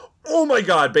oh my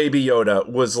God, Baby Yoda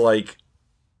was like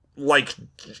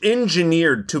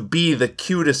engineered to be the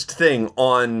cutest thing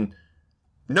on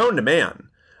known to man.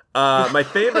 My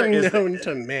favorite is known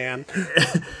to man.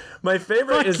 My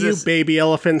favorite Fuck is you, this baby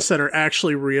elephants that are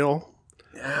actually real.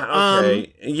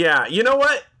 Okay. Yeah. You know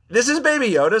what? This is Baby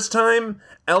Yoda's time.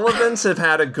 Elephants have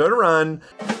had a good run.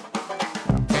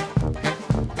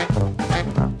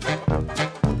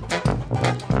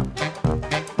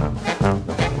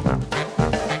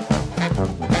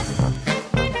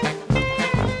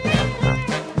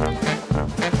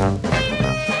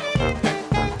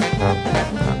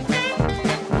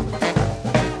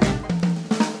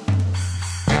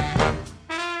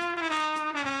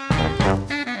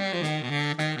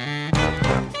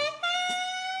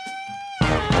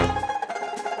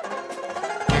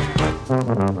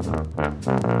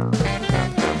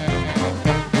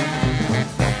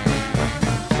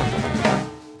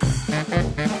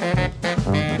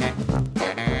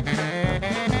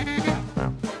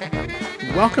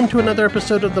 Welcome to another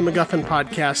episode of the MacGuffin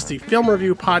Podcast, the film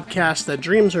review podcast that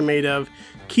dreams are made of.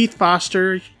 Keith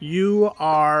Foster, you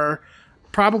are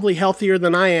probably healthier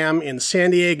than I am in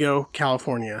San Diego,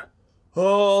 California.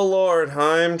 Oh, Lord,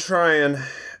 I'm trying.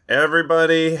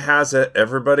 Everybody has it.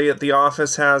 Everybody at the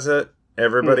office has it.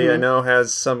 Everybody I know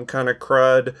has some kind of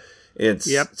crud.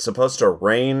 It's supposed to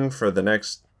rain for the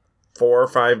next 4 or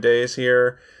 5 days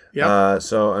here.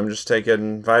 So I'm just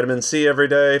taking vitamin C every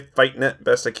day, fighting it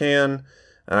best I can.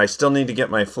 I still need to get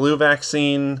my flu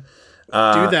vaccine. Do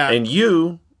that. And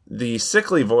you, the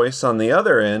sickly voice on the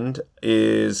other end,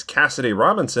 is Cassidy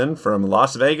Robinson from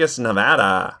Las Vegas,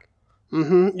 Nevada.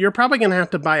 You're probably going to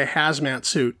have to buy a hazmat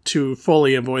suit to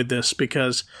fully avoid this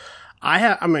because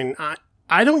I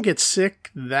don't get sick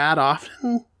that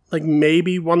often. Like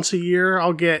maybe once a year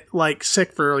I'll get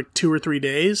sick for 2 or 3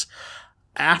 days.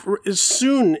 As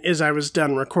soon as I was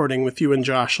done recording with you and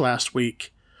Josh last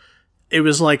week, it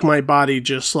was like my body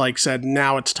just said,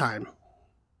 now it's time.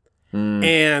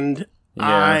 And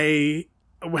I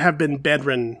have been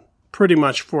bedridden pretty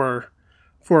much for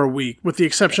a week, with the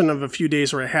exception of a few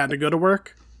days where I had to go to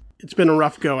work. It's been a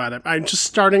rough go at it. I'm just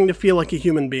starting to feel like a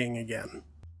human being again.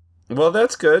 Well,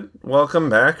 that's good. Welcome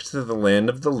back to the land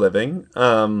of the living.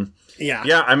 I'm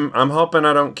hoping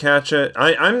I don't catch it.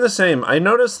 I'm the same. I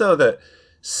noticed though that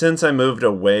since I moved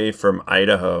away from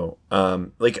Idaho,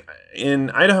 in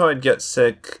Idaho I'd get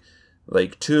sick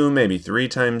 2, maybe 3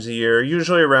 times a year,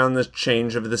 usually around the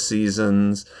change of the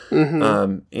seasons.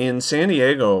 In San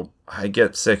Diego, I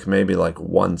get sick maybe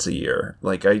once a year.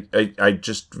 I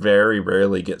just very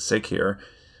rarely get sick here.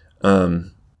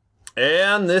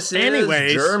 And this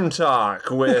is Germ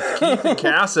Talk with Keith and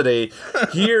Cassidy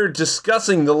here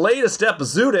discussing the latest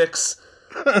episodics.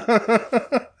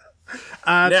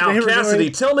 Now,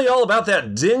 Cassidy, tell me all about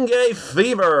that dengue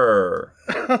fever.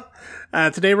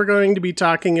 Today we're going to be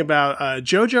talking about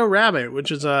Jojo Rabbit,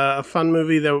 which is a fun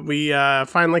movie that we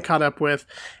finally caught up with.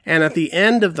 And at the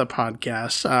end of the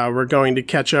podcast, we're going to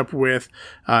catch up with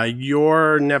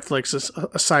your Netflix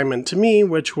assignment to me,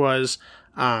 which was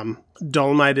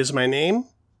Dolomite Is My Name.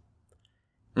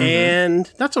 And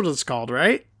that's what it's called,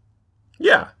 right?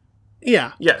 Yeah.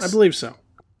 Yeah. Yes. I believe so.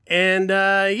 And,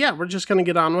 we're just going to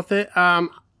get on with it.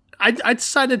 I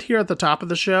decided here at the top of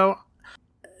the show,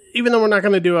 even though we're not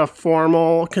going to do a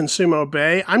formal Consume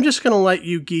Obey, I'm just going to let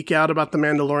you geek out about The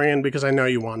Mandalorian because I know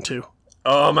you want to.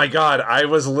 Oh my God. I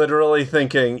was literally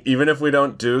thinking, even if we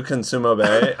don't do Consume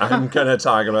Obey, I'm going to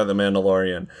talk about The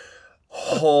Mandalorian.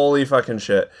 Holy fucking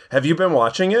shit. Have you been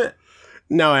watching it?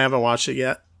 No, I haven't watched it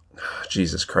yet.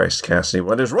 Jesus Christ, Cassidy.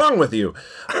 What is wrong with you?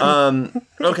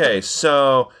 Okay,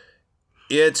 so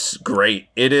it's great.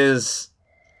 It is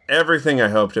everything I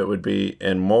hoped it would be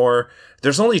and more.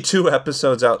 There's only 2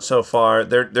 episodes out so far.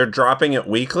 They're dropping it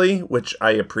weekly, which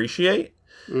I appreciate.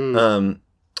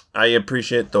 I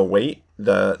appreciate the wait,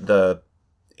 and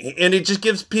it just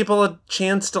gives people a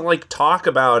chance to talk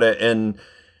about it. And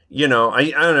I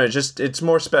don't know, just it's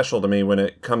more special to me when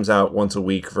it comes out once a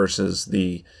week versus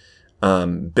the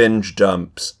binge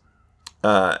dumps.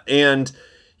 So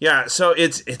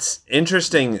it's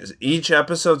interesting. Each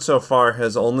episode so far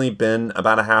has only been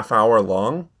about a half hour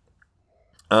long.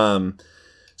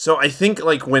 So I think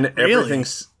when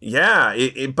everything's,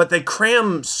 but they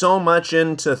cram so much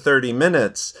into 30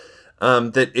 minutes,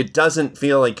 that it doesn't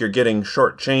feel like you're getting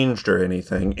shortchanged or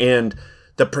anything. And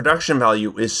the production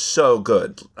value is so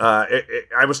good.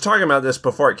 I was talking about this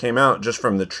before it came out, just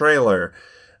from the trailer,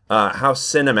 how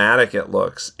cinematic it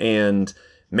looks. And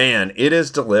man, it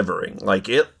is delivering.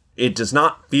 It does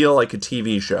not feel like a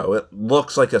TV show. It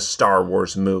looks like a Star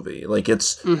Wars movie.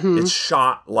 It's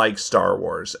shot like Star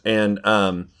Wars. And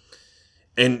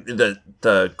and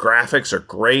the graphics are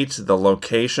great. The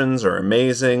locations are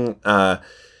amazing. But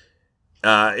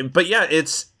yeah,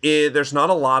 there's not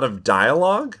a lot of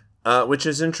dialogue, which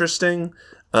is interesting.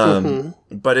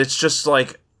 But it's just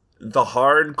like the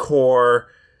hardcore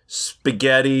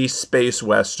spaghetti space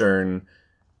western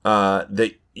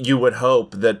that you would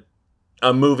hope that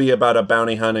a movie about a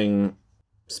bounty hunting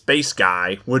space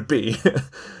guy would be.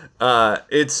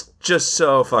 It's just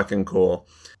so fucking cool.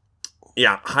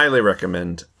 Yeah, highly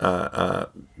recommend.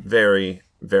 Very,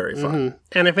 very fun.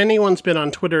 And if anyone's been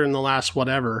on Twitter in the last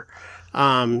whatever,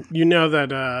 you know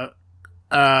that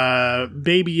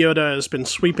Baby Yoda has been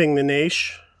sweeping the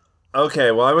niche.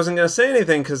 Okay, well, I wasn't going to say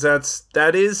anything because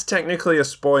that is technically a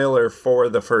spoiler for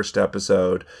the first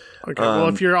episode. Okay, well,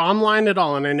 if you're online at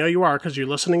all, and I know you are because you're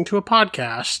listening to a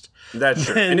podcast, that's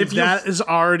true. And if that has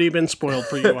already been spoiled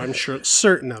for you, I'm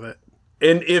certain of it.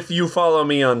 And if you follow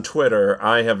me on Twitter,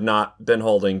 I have not been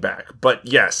holding back. But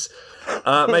yes,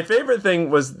 my favorite thing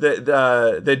was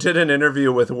that they did an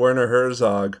interview with Werner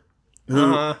Herzog,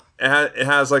 who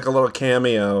has like a little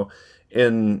cameo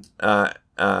in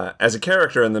as a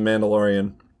character in The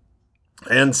Mandalorian.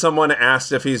 And someone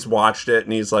asked if he's watched it,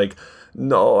 and he's like,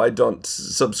 "No, I don't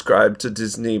subscribe to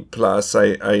Disney Plus.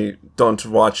 I don't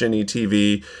watch any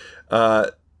TV."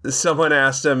 Someone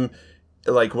asked him,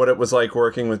 like, what it was like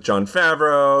working with Jon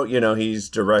Favreau. You know, he's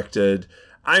directed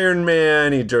Iron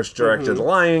Man. He just directed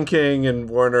Lion King. And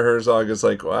Werner Herzog is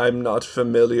like, well, I'm not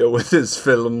familiar with his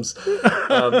films.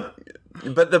 But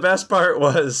the best part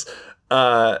was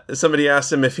somebody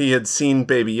asked him if he had seen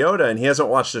Baby Yoda. And he hasn't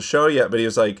watched the show yet. But he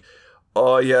was like,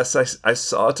 oh, yes, I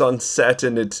saw it on set.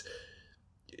 And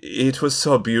it was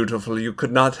so beautiful. You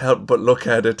could not help but look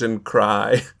at it and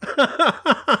cry.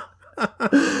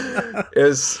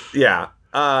 But yeah,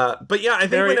 I think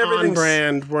very when everything's on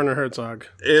brand Werner Herzog,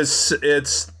 it's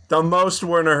the most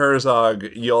Werner Herzog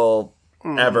you'll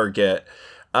ever get.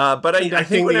 But I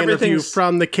think when everything's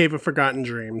from the Cave of Forgotten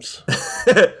Dreams,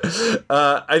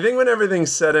 I think when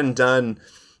everything's said and done,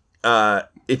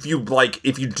 if you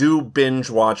do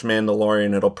binge watch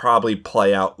Mandalorian, it'll probably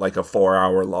play out like a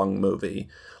 4-hour long movie.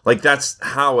 Like that's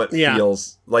how it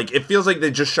feels. Like it feels like they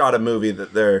just shot a movie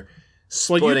that they're.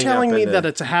 Well, you telling me that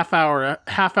it's a half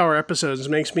hour episodes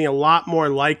makes me a lot more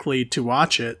likely to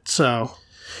watch it. So,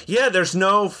 yeah, there's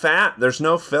no fat, there's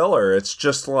no filler. It's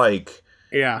just like,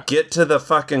 get to the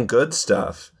fucking good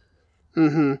stuff.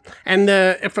 And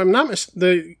if I'm not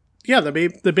the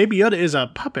Baby Yoda is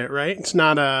a puppet, right? It's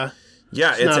not a it's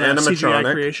animatronic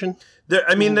CGI creation.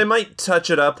 They might touch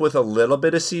it up with a little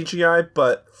bit of CGI,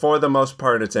 but for the most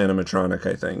part, it's animatronic.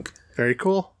 I think. Very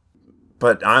cool.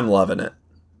 But I'm loving it.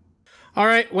 All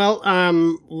right, well,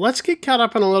 let's get caught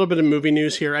up on a little bit of movie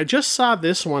news here. I just saw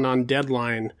this one on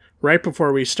Deadline right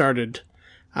before we started.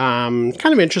 Kind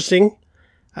of interesting.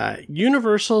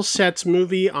 Universal sets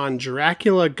movie on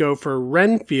Dracula Gopher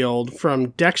Renfield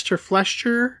from Dexter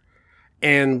Fletcher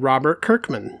and Robert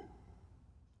Kirkman.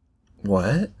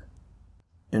 What?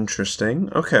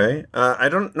 Interesting. Okay. I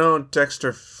don't know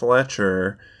Dexter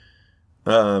Fletcher.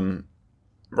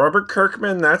 Robert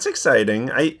Kirkman, that's exciting.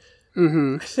 I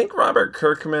think Robert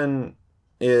Kirkman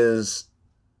is...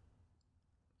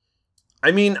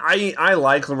 I mean, I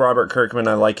like Robert Kirkman.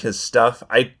 I like his stuff.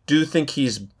 I do think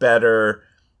he's better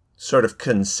sort of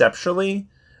conceptually.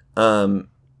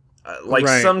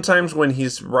 Sometimes when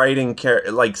he's writing...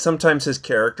 sometimes his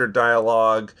character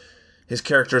dialogue... His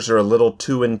characters are a little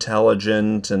too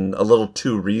intelligent and a little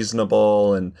too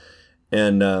reasonable. And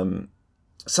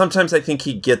sometimes I think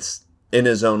he gets in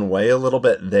his own way a little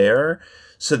bit there.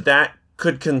 So that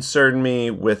could concern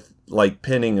me with, like,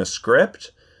 pinning a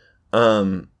script.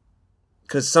 Because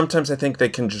sometimes I think they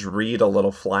can just read a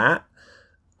little flat.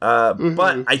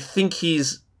 But I think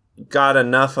he's got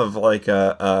enough of, like,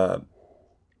 a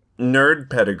nerd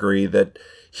pedigree that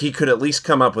he could at least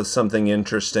come up with something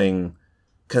interesting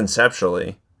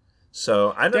conceptually.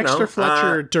 So, I don't know.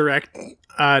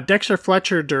 Dexter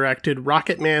Fletcher directed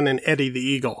Rocketman and Eddie the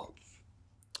Eagle.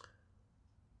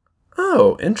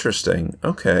 Oh, interesting.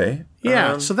 Okay.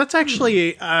 Yeah, so that's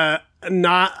actually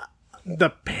not the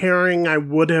pairing I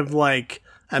would have, like,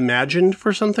 imagined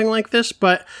for something like this,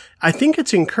 but I think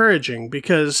it's encouraging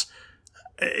because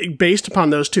based upon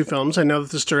those two films, I know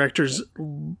that this director's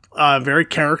very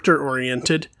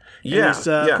character-oriented. Yeah,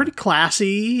 he's pretty classy,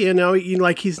 you know.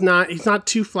 He's not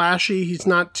too flashy. He's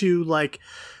not too like,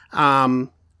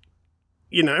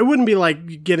 it wouldn't be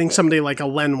like getting somebody like a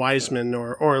Len Wiseman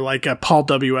or like a Paul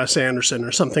W.S. Anderson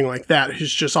or something like that,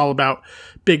 who's just all about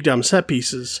big dumb set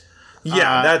pieces.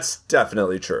 Yeah, that's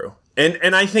definitely true.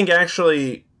 And I think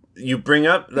actually you bring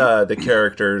up the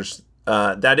characters.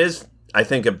 That is I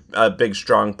think a big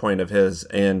strong point of his,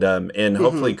 and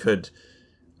hopefully could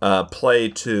play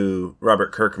to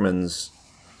Robert Kirkman's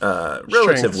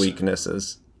relative strengths.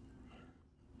 Weaknesses.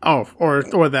 Oh,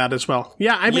 or that as well.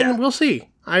 Yeah, I mean, we'll see.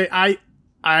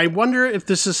 I wonder if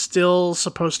this is still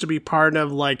supposed to be part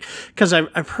of, like, because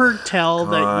I've heard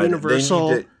that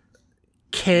Universal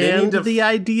canned the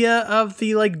idea of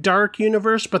the, like, dark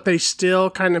universe, but they still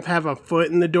kind of have a foot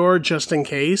in the door just in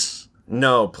case.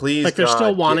 No, please, like, they're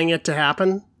still wanting it to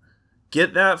happen.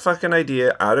 Get that fucking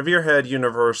idea out of your head,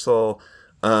 Universal.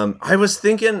 I was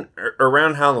thinking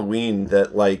around Halloween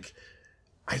that, like,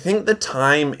 I think the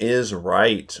time is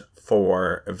right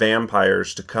for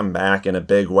vampires to come back in a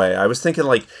big way. I was thinking,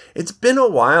 like, it's been a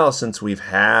while since we've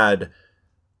had...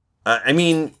 I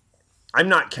mean, I'm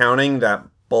not counting that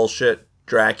bullshit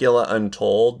Dracula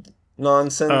Untold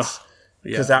nonsense,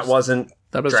 because that was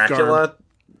Dracula. Garb.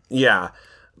 Yeah.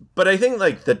 But I think,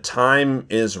 like, the time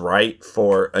is right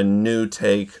for a new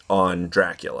take on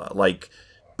Dracula. Like,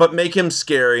 but make him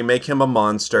scary, make him a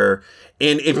monster.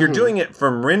 And if you're doing it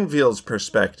from Renfield's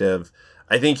perspective,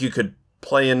 I think you could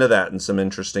play into that in some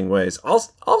interesting ways.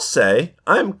 I'll say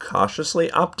I'm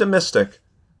cautiously optimistic.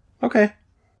 Okay.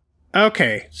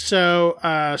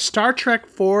 So Star Trek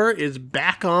 4 is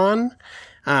back on.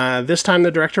 This time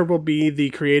the director will be the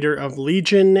creator of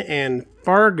Legion and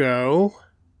Fargo.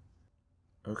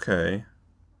 Okay.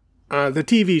 The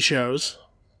TV shows.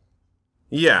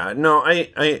 Yeah, no,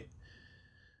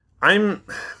 I'm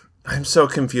so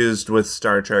confused with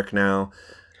Star Trek now.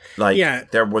 Like,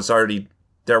 there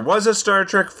was a Star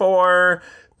Trek 4,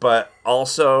 but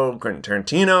also Quentin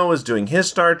Tarantino was doing his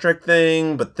Star Trek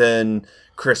thing, but then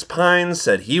Chris Pine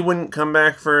said he wouldn't come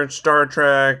back for Star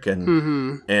Trek,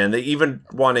 and they even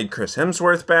wanted Chris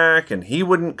Hemsworth back, and he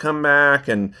wouldn't come back,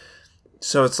 and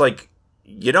so it's like,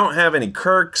 you don't have any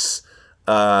Kirks.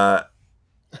 I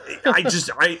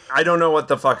don't know what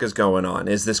the fuck is going on.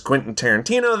 Is this Quentin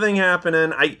Tarantino thing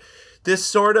happening? This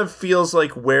sort of feels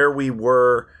like where we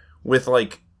were with,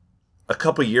 like, a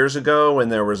couple years ago when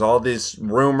there was all this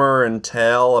rumor and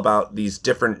tell about these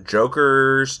different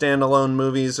Joker standalone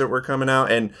movies that were coming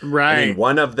out. And I mean,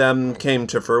 one of them came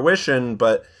to fruition,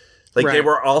 but, like, they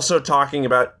were also talking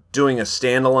about doing a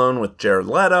standalone with Jared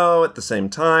Leto at the same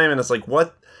time. And it's like,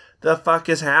 what the fuck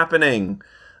is happening?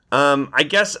 I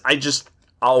guess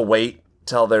I'll wait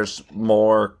till there's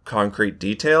more concrete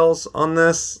details on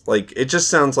this. Like, it just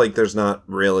sounds like there's not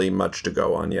really much to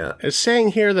go on yet. It's saying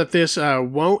here that this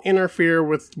won't interfere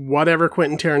with whatever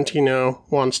Quentin Tarantino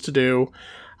wants to do,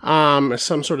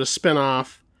 some sort of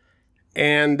spin-off.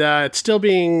 And it's still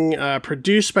being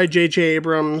produced by J.J.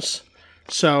 Abrams.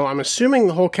 So I'm assuming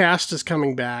the whole cast is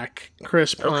coming back.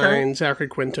 Chris Pine, Zachary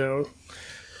Quinto,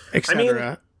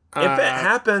 etc. I mean, if it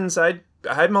happens,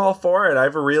 I'm all for it.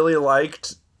 I've really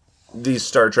liked these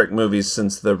Star Trek movies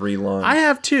since the relaunch. I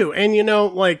have too. And, you know,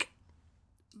 like,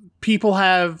 people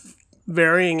have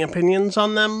varying opinions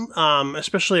on them,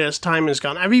 especially as time has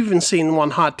gone. I've even seen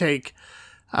one hot take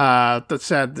that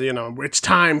said, you know, it's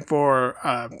time for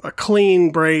a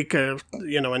clean break, a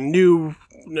new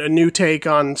take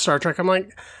on Star Trek. I'm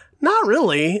like, not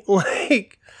really.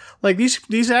 Like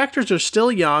these actors are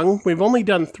still young. We've only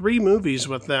done 3 movies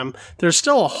with them. There's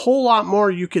still a whole lot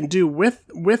more you can do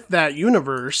with that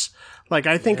universe. Like,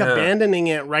 I think abandoning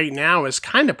it right now is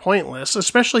kind of pointless,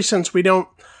 especially since we don't.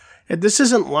 This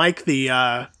isn't like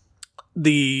the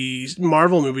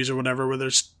Marvel movies or whatever, where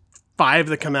there's 5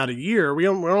 that come out a year.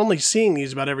 We're only seeing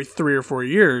these about every 3 or 4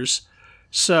 years.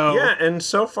 So yeah, and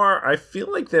so far I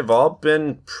feel like they've all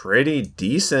been pretty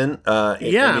decent.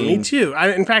 Me too.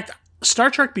 In fact,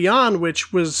 Star Trek Beyond,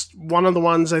 which was one of the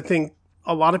ones I think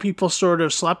a lot of people sort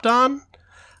of slept on,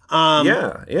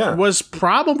 was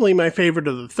probably my favorite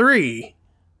of the 3.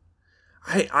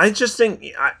 I just think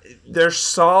they're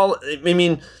solid. I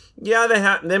mean,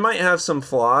 yeah, they might have some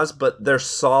flaws, but they're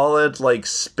solid, like,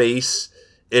 space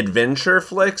adventure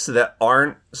flicks that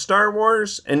aren't Star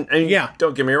Wars. And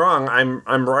don't get me wrong,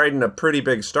 I'm riding a pretty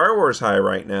big Star Wars high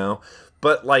right now,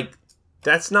 but, like,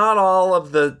 that's not all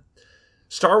of the.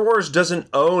 Star Wars doesn't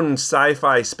own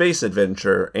sci-fi space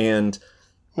adventure, and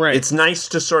it's nice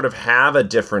to sort of have a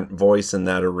different voice in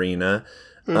that arena.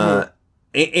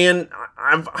 And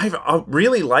I've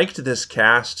really liked this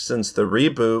cast since the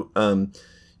reboot.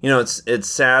 You know, it's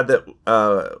sad that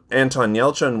Anton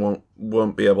Yelchin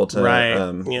won't be able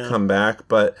to come back,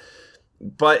 but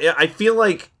I feel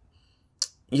like,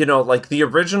 you know, like the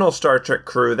original Star Trek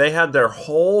crew, they had their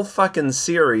whole fucking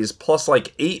series plus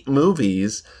like 8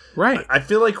 movies. Right. I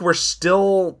feel like we're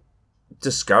still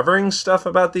discovering stuff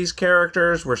about these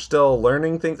characters. We're still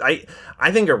learning things. I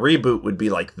think a reboot would be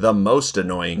like the most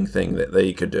annoying thing that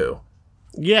they could do.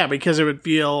 Yeah, because it would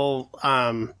feel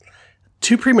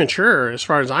too premature as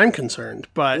far as I'm concerned.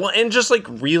 But and just like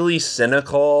really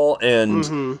cynical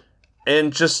and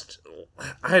just,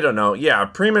 I don't know. Yeah,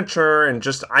 premature and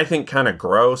just, I think, kind of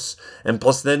gross. And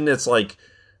plus then it's like,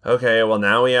 okay, well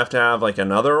now we have to have like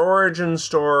another origin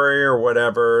story or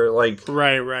whatever. Like,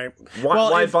 right.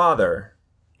 Why bother?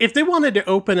 If they wanted to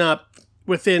open up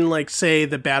within, like, say,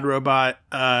 the Bad Robot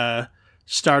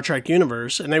Star Trek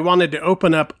universe, and they wanted to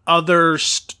open up other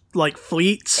like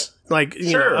fleets, like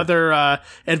other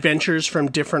adventures from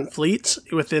different fleets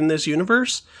within this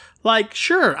universe, like,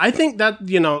 sure, I think that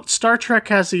Star Trek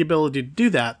has the ability to do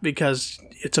that because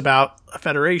it's about a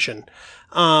federation.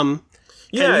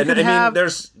 Yeah, and I mean,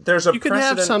 there's a you precedent could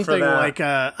have something for that.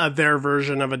 like their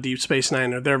version of a Deep Space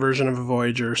Nine or their version of a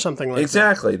Voyager or something like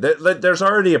exactly. that. Exactly. There's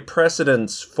already a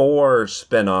precedence for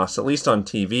spin-offs, at least on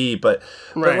TV, but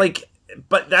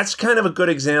that's kind of a good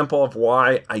example of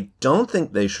why I don't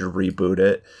think they should reboot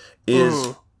it.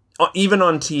 Is even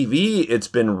on TV, it's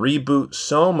been reboot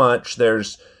so much.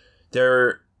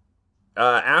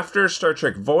 After Star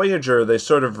Trek Voyager, they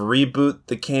sort of reboot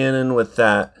the canon with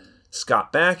that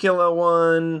Scott Bakula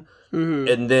one,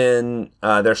 and then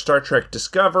there's Star Trek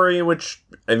Discovery, which,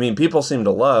 I mean, people seem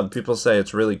to love. People say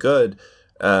it's really good,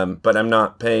 but I'm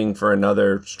not paying for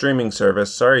another streaming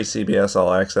service. Sorry, CBS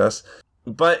All Access.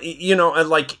 But,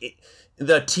 like,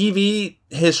 the TV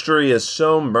history is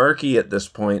so murky at this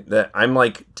point that I'm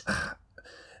like,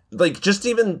 just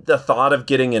even the thought of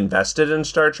getting invested in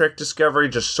Star Trek Discovery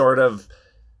just sort of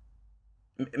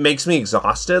makes me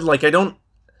exhausted. Like, I don't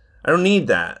need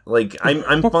that. Like,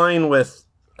 I'm fine with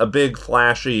a big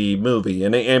flashy movie,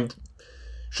 and I'm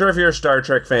sure if you're a Star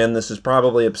Trek fan, this is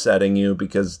probably upsetting you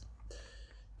because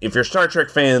if you're a Star Trek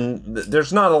fan,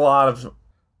 there's not a lot of.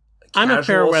 I'm a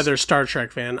fair weather Star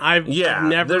Trek fan. I've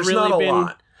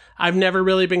never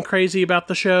really been crazy about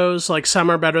the shows. Like, some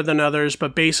are better than others,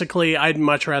 but basically, I'd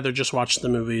much rather just watch the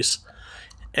movies,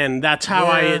 and that's how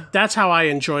I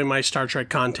enjoy my Star Trek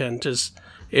content is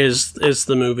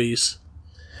the movies.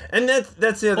 And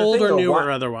that's the other old thing. Old or new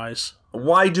or otherwise.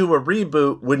 Why do a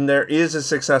reboot when there is a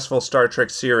successful Star Trek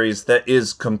series that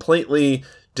is completely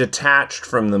detached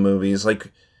from the movies?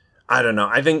 Like, I don't know.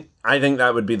 I think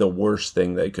that would be the worst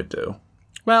thing they could do.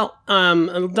 Well,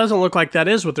 it doesn't look like that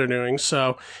is what they're doing.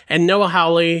 So, and Noah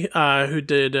Hawley, who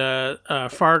did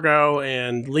Fargo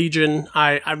and Legion.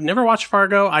 I've never watched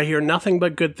Fargo. I hear nothing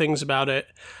but good things about it.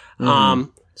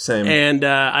 Same. And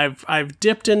I've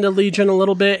dipped into Legion a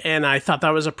little bit, and I thought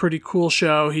that was a pretty cool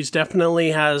show. He's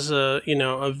definitely has a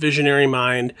visionary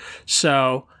mind.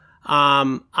 So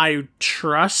I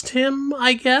trust him,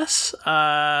 I guess.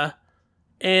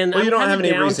 And you don't have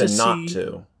any reason not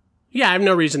to. Yeah, I have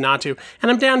no reason not to. And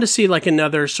I'm down to see like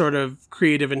another sort of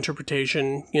creative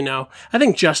interpretation, I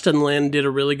think Justin Lin did a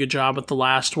really good job with the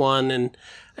last one, and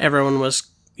everyone was,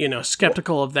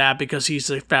 skeptical of that because he's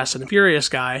a Fast and the Furious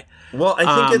guy. Well,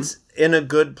 I think it's in a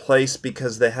good place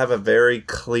because they have a very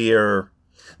clear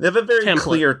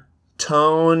clear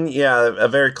tone. Yeah, a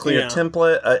very clear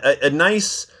template, a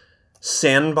nice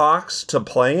sandbox to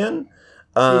play in.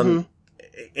 And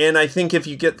I think if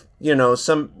you get,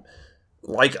 some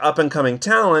like up and coming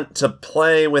talent to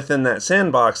play within that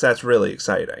sandbox, that's really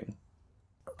exciting.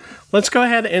 Let's go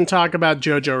ahead and talk about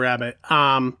Jojo Rabbit.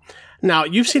 Now,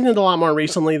 you've seen it a lot more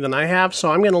recently than I have,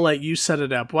 so I'm going to let you set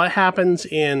it up. What happens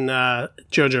in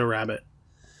Jojo Rabbit?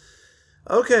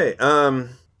 Okay,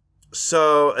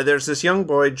 so there's this young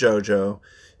boy, Jojo,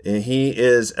 and he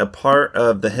is a part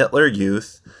of the Hitler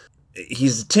Youth.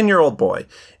 He's a 10-year-old boy,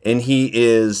 and he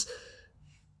is,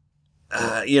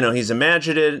 he's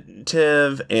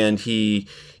imaginative, and he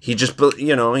just,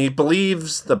 he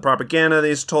believes the propaganda that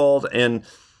he's told, and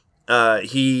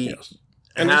he... Yes.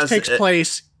 And this takes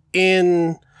place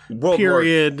in World War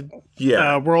II,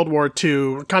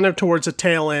 kind of towards the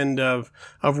tail end of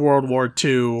World War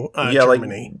II Germany. Like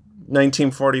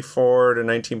 1944 to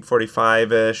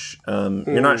 1945-ish.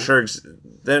 You're not sure.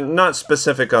 They're not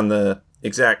specific on the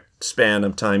exact span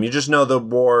of time. You just know the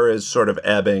war is sort of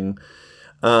ebbing.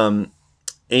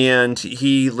 And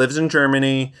he lives in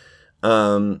Germany.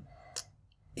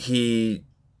 He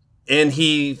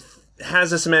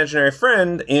has this imaginary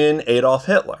friend in Adolf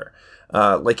Hitler.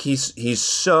 He's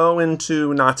so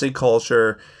into Nazi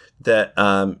culture that,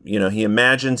 he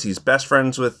imagines he's best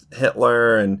friends with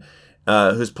Hitler, and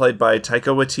who's played by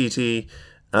Taika Waititi,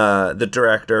 the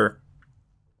director.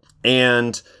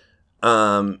 And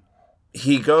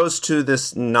he goes to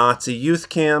this Nazi youth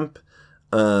camp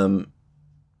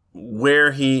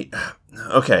where he...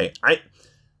 Okay,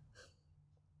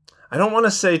 I don't want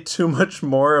to say too much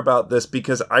more about this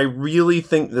because I really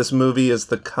think this movie is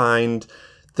the kind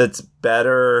that's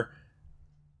better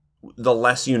the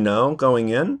less you know going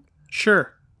in.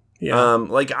 Sure. Yeah.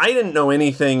 Like, I didn't know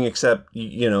anything except,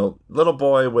 little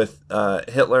boy with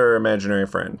Hitler imaginary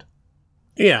friend.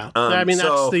 Yeah.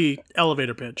 That's the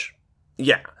elevator pitch.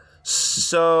 Yeah.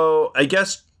 So I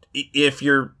guess if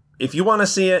you want to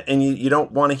see it and you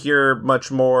don't want to hear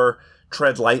much more,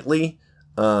 tread lightly.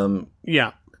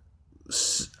 Yeah.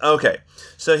 Okay.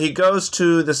 So he goes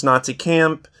to this Nazi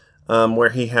camp where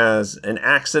he has an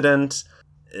accident.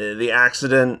 The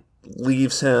accident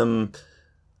leaves him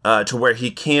to where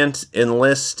he can't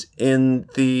enlist in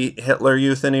the Hitler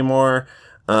Youth anymore.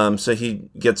 So he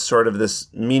gets sort of this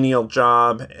menial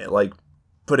job, like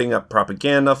putting up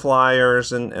propaganda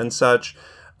flyers and such.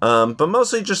 But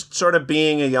mostly just sort of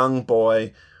being a young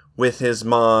boy with his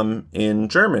mom in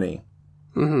Germany.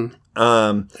 Mm-hmm.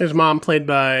 His mom played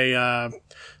by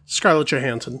Scarlett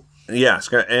Johansson. Yeah,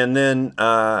 and then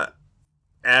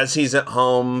as he's at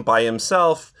home by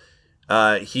himself,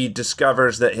 he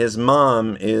discovers that his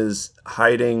mom is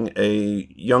hiding a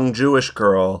young Jewish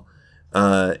girl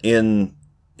in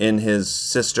his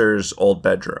sister's old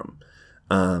bedroom.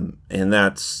 And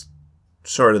that's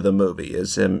sort of the movie,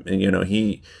 is him,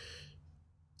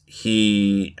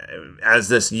 he as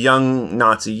this young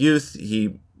Nazi youth,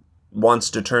 he wants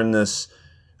to turn this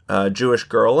Jewish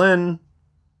girl in,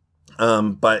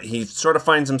 but he sort of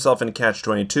finds himself in a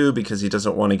catch-22 because he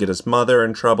doesn't want to get his mother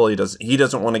in trouble. He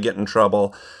doesn't want to get in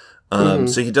trouble.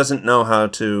 So he doesn't know how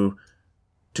to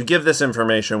give this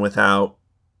information without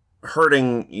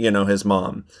hurting, his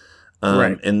mom.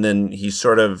 Right. And then he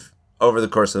sort of, over the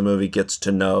course of the movie, gets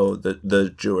to know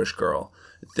the Jewish girl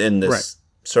in this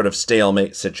sort of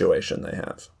stalemate situation they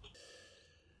have.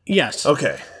 Yes.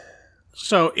 Okay.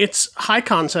 So it's high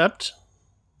concept.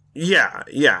 Yeah.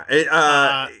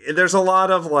 There's a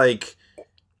lot of like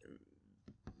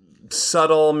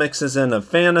subtle mixes in of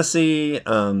fantasy.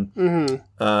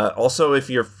 Also, if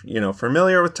you're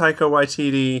familiar with Taika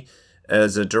Waititi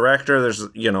as a director, there's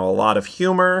a lot of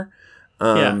humor.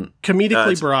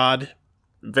 Comedically broad,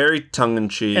 very tongue in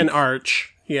cheek, and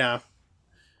arch. Yeah.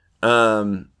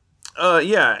 And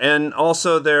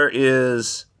also there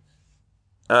is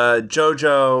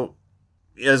Jojo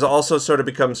is also sort of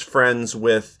becomes friends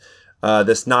with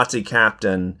this Nazi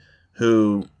captain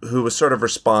who was sort of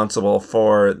responsible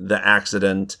for the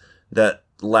accident that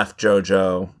left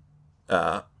Jojo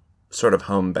sort of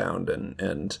homebound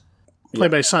and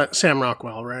played by Sam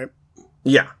Rockwell, right?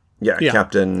 Yeah,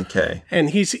 Captain K.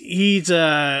 And he's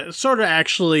sort of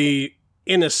actually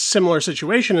in a similar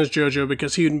situation as Jojo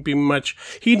because he'd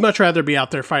much rather be out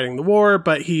there fighting the war,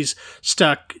 but he's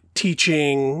stuck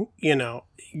teaching,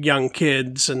 young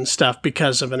kids and stuff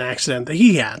because of an accident that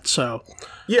he had. So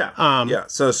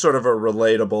so sort of a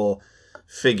relatable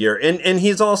figure, and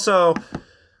he's also,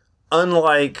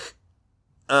 unlike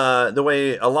the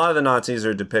way a lot of the Nazis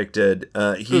are depicted,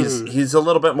 he's a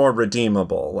little bit more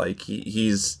redeemable. Like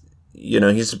he's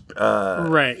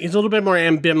right. He's a little bit more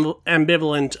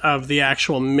ambivalent of the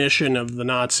actual mission of the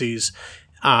Nazis.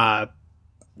 And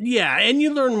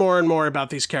you learn more and more about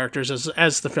these characters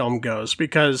as the film goes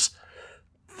because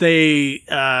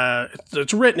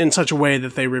it's written in such a way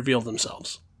that they reveal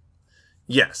themselves.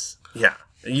 Yes. Yeah.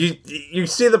 You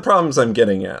see the problems I'm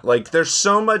getting at. Like there's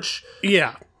so much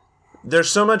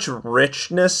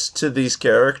richness to these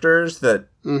characters that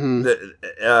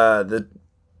that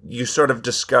you sort of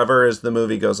discover as the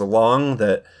movie goes along.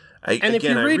 That if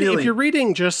you're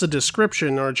reading just the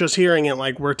description or just hearing it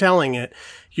like we're telling it,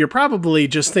 you're probably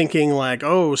just thinking like,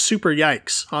 "Oh, super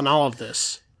yikes on all of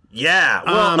this." Yeah.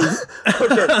 Well,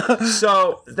 okay.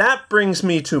 So that brings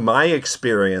me to my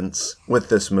experience with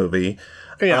this movie.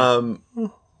 Yeah.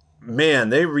 Man,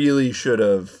 they really should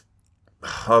have.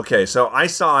 Okay, so I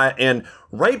saw it, and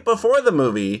right before the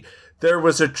movie, there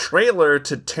was a trailer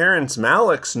to Terrence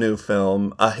Malick's new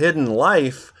film, A Hidden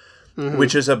Life,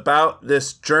 which is about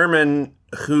this German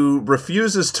who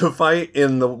refuses to fight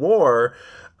in the war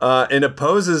and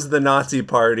opposes the Nazi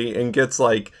party and gets,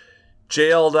 like,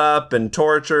 jailed up and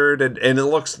tortured, and it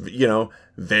looks,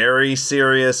 very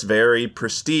serious, very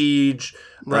prestige,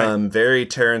 very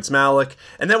Terrence Malick.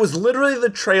 And that was literally the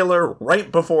trailer right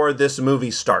before this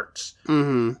movie starts.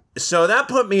 So that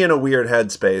put me in a weird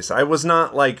headspace. I was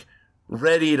not, like,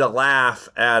 ready to laugh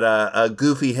at a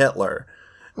goofy Hitler.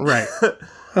 Right.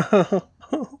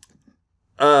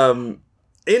 And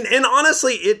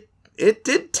honestly, it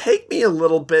did take me a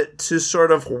little bit to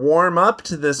sort of warm up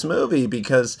to this movie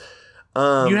because...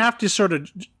 you have to sort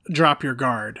of drop your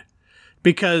guard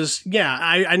Because, yeah,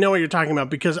 I know what you're talking about.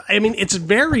 Because, I mean, it's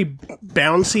very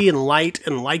bouncy and light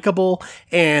and likable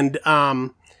and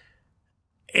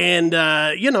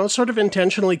sort of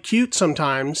intentionally cute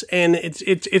sometimes. And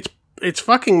it's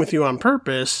fucking with you on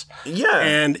purpose. Yeah,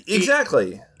 and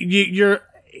exactly. You're,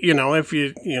 if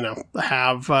you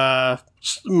have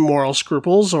moral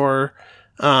scruples or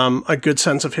a good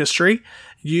sense of history,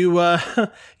 you have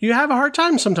a hard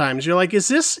time sometimes. You're like, is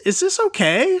this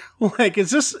okay? Like,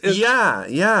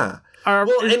 yeah.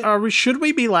 Should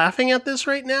we be laughing at this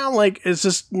right now? Like, is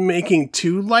this making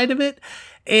too light of it?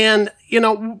 And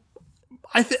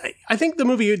I think the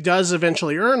movie does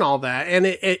eventually earn all that, and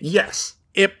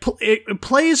it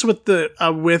plays with the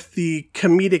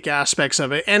comedic aspects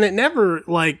of it, and it never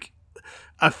like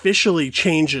officially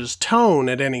changes tone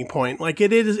at any point. Like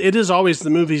it is always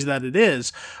the movies that it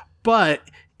is, but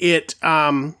it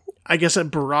I guess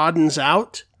it broadens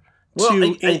out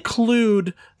to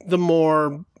include the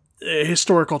more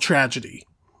historical tragedy.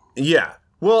 Yeah.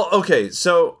 Well, okay,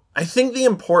 so I think the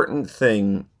important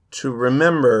thing to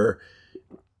remember,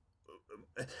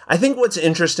 I think what's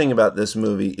interesting about this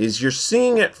movie is you're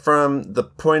seeing it from the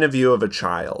point of view of a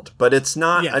child, but it's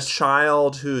not a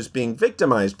child who's being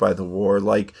victimized by the war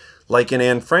like in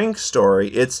Anne Frank's story.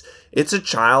 It's a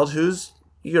child who's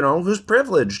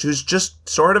privileged, who's just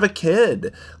sort of a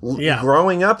kid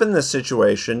growing up in this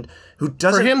situation, who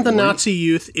doesn't. For him, the Nazi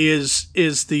youth is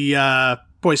the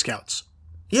Boy Scouts.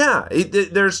 Yeah,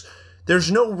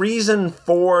 there's no reason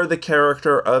for the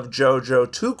character of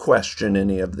Jojo to question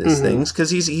any of these things because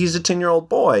he's a 10-year-old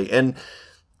boy, and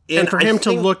for him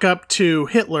to look up to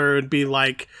Hitler would be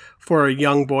like for a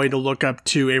young boy to look up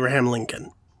to Abraham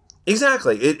Lincoln.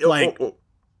 Exactly.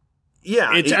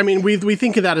 I mean, we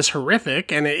think of that as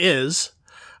horrific, and it is,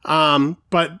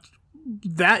 but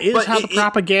that is how the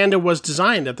propaganda was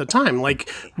designed at the time.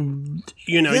 Like,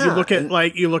 you look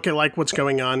at what's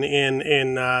going on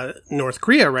in North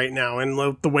Korea right now,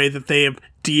 and the way that they have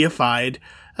deified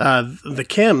the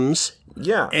Kims.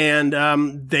 Yeah,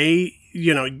 and they,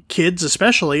 kids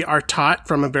especially are taught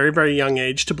from a very, very young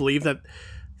age to believe that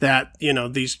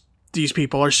these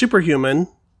people are superhuman.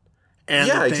 And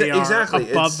they are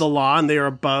above the law, and they are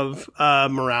above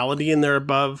morality, and they're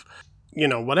above,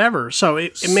 whatever. So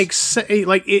it makes,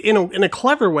 like, in a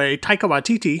clever way, Taika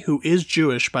Waititi, who is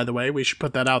Jewish, by the way, we should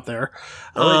put that out there.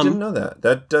 I didn't know that.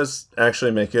 That does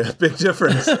actually make a big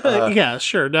difference. Yeah,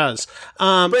 sure does.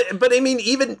 But I mean,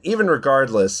 even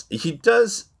regardless, I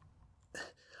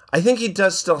think he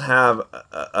does still have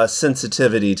a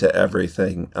sensitivity to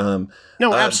everything.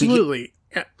 No, absolutely.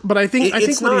 But I think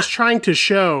what he's trying to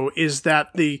show is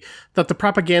that the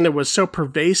propaganda was so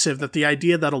pervasive that the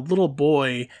idea that a little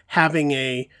boy having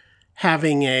a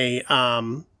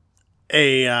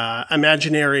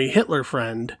imaginary Hitler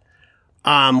friend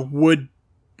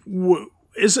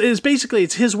is basically,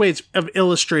 it's his way of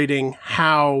illustrating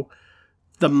how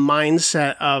the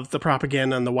mindset of the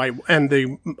propaganda and the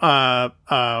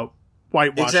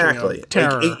whitewashing of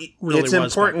terror really was. It's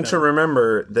important to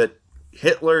remember that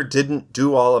Hitler didn't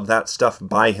do all of that stuff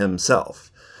by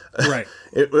himself. Right.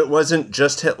 It wasn't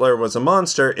just Hitler was a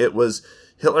monster.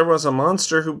 Hitler was a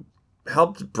monster who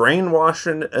helped brainwash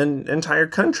an entire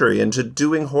country into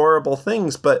doing horrible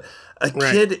things. But a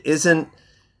kid isn't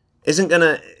going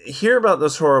to hear about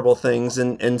those horrible things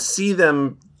and see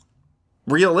them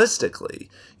realistically.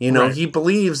 He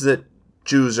believes that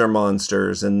Jews are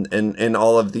monsters and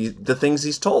all of the things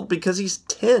he's told because he's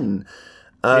 10.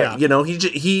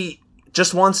 He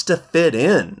just wants to fit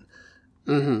in.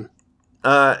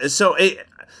 Mm-hmm. So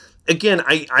again,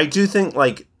 I do think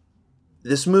like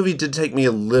this movie did take me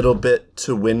a little bit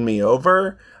to win me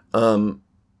over,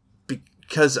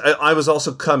 because I was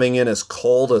also coming in as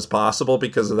cold as possible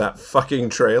because of that fucking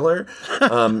trailer,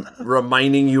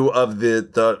 reminding you of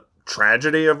the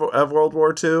tragedy of World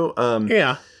War II.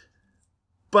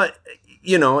 But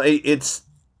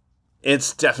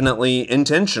it's definitely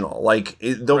intentional. Like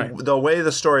the way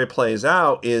the story plays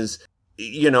out is,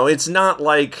 it's not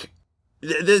like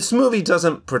this movie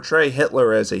doesn't portray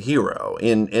Hitler as a hero.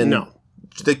 No.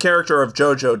 The character of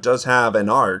Jojo does have an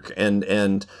arc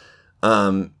and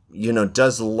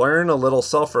does learn a little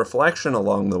self-reflection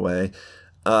along the way.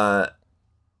 And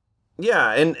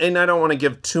I don't want to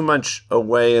give too much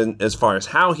away as far as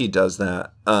how he does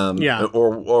that.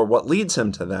 Or what leads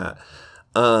him to that.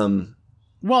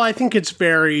 Well, I think it's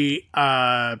very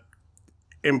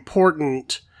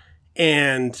important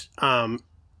and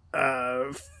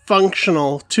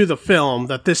functional to the film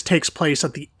that this takes place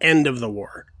at the end of the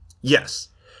war. Yes.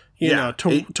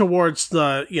 Towards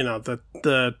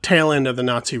the tail end of the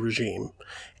Nazi regime.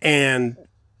 And,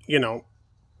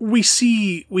 we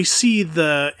see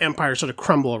the empire sort of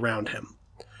crumble around him.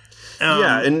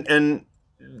 And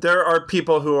there are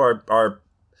people who are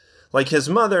like his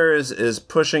mother is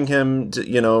pushing him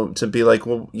to be like,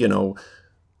 well,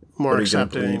 more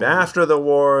accepting. Believe after the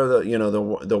war,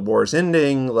 the war's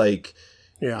ending, like,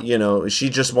 she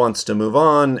just wants to move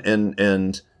on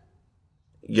and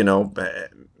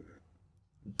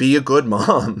be a good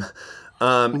mom.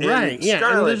 Right. And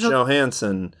Scarlett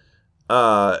Johansson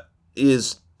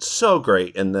is so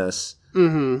great in this.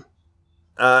 Mm-hmm.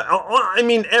 I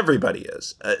mean, everybody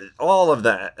is. All of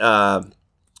that. Taika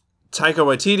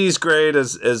Waititi's great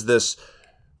as this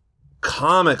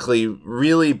comically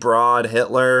really broad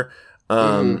Hitler.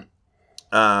 Roman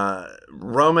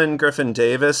Griffin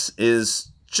Davis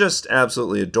is just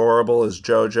absolutely adorable as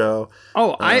Jojo.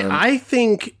 Oh, I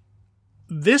think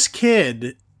this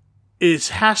kid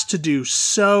has to do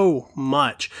so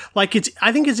much. Like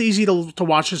I think it's easy to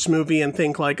watch this movie and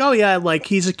think like, oh yeah, like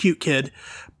he's a cute kid,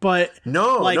 but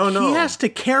no. He has to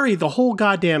carry the whole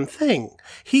goddamn thing.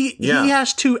 He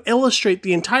has to illustrate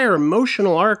the entire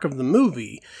emotional arc of the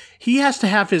movie. He has to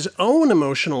have his own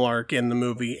emotional arc in the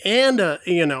movie and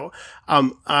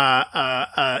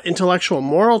intellectual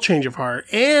moral change of heart,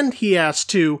 and he has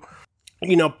to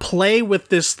play with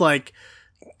this like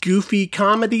goofy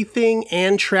comedy thing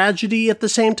and tragedy at the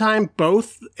same time,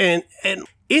 both, and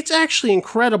it's actually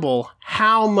incredible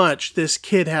how much this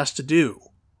kid has to do.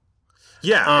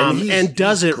 Yeah, and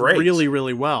does it great. really,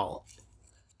 really well.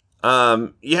 Also,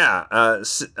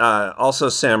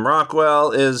 Sam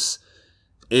Rockwell is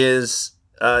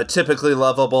typically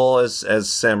lovable as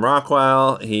Sam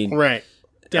Rockwell. He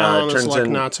down on his like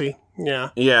Nazi. Yeah.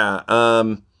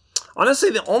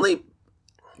 Honestly, the only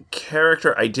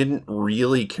character I didn't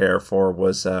really care for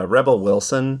was Rebel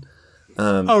Wilson.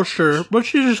 Sure, but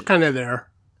she's just kind of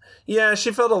there. Yeah,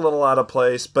 she felt a little out of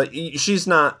place, but she's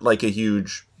not like a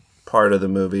huge part of the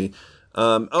movie.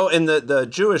 And the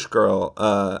Jewish girl,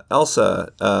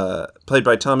 Elsa, played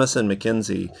by Thomasin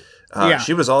McKenzie,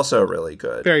 she was also really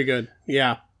good. Very good,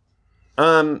 yeah.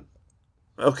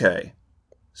 Okay,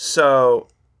 so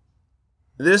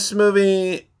this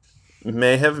movie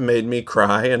may have made me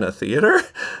cry in a theater,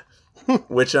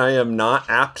 which I am not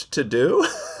apt to do.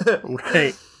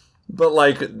 Right. But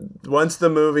like once the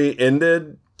movie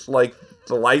ended, like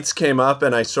the lights came up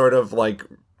and I sort of like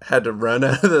had to run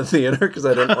out of the theater because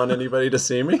I didn't want anybody to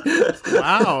see me.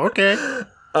 Wow. Okay.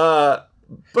 But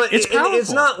it's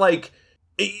not like,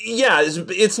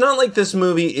 it's not like this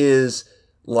movie is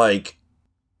like,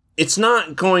 it's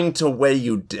not going to weigh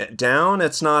you down.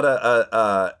 It's not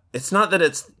it's not that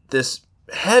it's this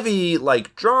heavy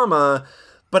like drama,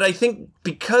 but I think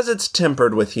because it's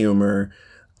tempered with humor,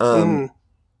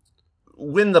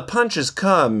 when the punches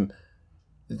come,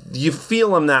 you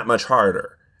feel them that much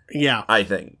harder. Yeah, I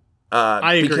think.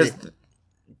 I agree.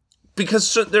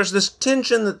 Because there's this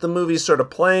tension that the movie's sort of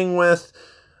playing with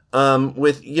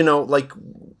like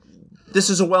this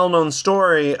is a well-known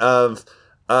story of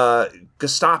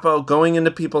Gestapo going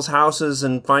into people's houses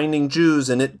and finding Jews,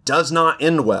 and it does not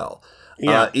end well.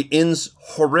 Yeah. It ends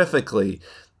horrifically.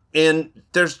 And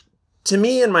there's, to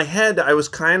me in my head, I was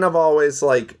kind of always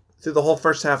like, through the whole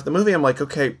first half of the movie, I'm like,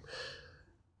 okay,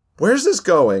 where's this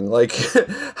going? Like,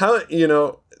 how,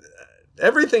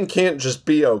 everything can't just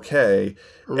be okay.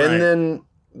 Right. And then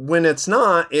when it's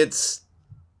not, you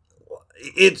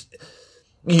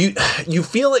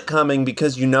feel it coming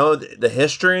because you know the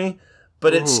history,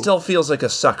 but it still feels like a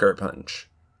sucker punch.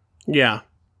 Yeah.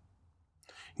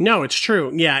 No, it's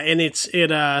true. Yeah, and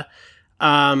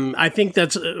I think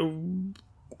that's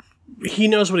he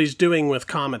knows what he's doing with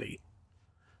comedy.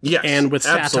 Yes, and with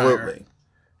satire. Absolutely.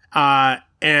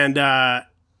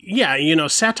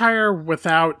 Satire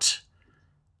without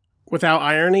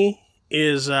irony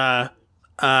is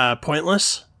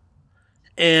pointless,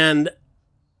 and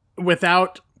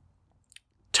without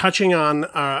touching on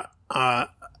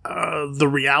the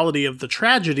reality of the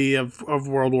tragedy of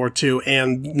World War II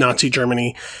and Nazi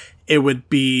Germany, it would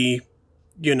be,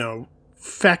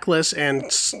 feckless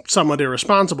and somewhat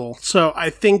irresponsible. So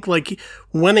I think like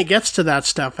when it gets to that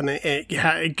stuff and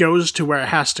it goes to where it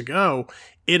has to go,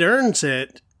 it earns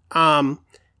it. And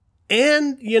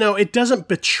it doesn't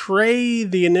betray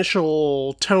the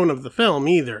initial tone of the film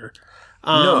either.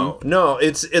 No,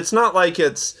 it's not like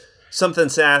it's something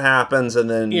sad happens and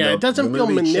then it doesn't feel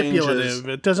manipulative. Changes.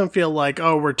 It doesn't feel like,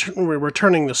 oh, we're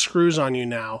turning the screws on you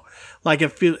now. Like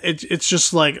it's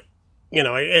just like,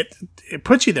 it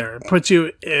puts you there. It puts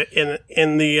you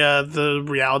in the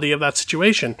reality of that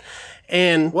situation.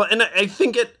 And I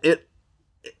think it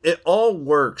all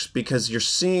works because you're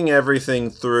seeing everything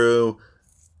through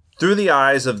the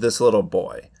eyes of this little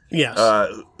boy. Yes.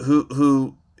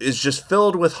 Who is just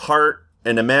filled with heart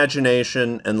and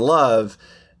imagination and love,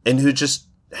 and who just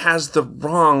has the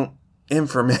wrong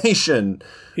information.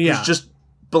 Yeah. Who's just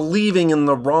believing in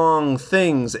the wrong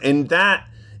things, and that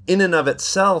in and of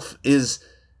itself is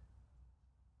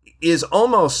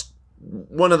almost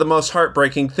one of the most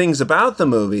heartbreaking things about the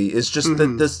movie, is just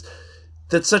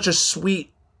that such a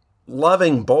sweet,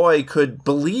 loving boy could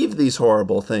believe these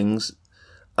horrible things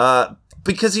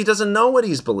because he doesn't know what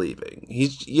he's believing.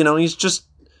 He's just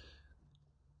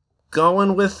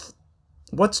going with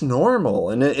what's normal,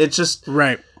 and it's just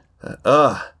right.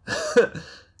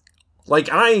 Like,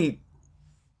 I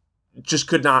just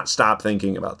could not stop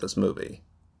thinking about this movie.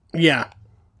 Yeah,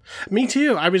 me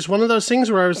too. I was one of those things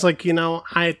where I was like,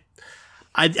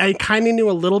 I kind of knew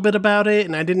a little bit about it,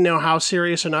 and I didn't know how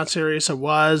serious or not serious it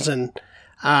was, and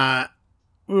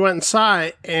we went and saw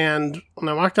it, and when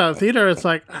I walked out of the theater, it's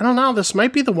like, I don't know, this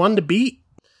might be the one to beat.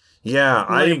 Yeah,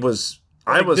 I was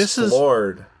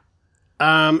floored.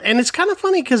 And it's kind of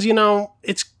funny because,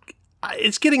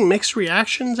 it's getting mixed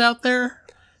reactions out there.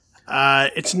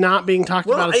 It's not being talked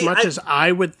about as much as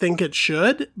I would think it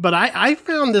should, but I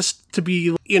found this to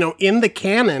be, in the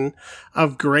canon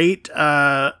of great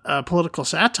political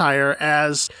satire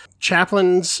as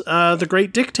Chaplin's The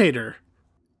Great Dictator.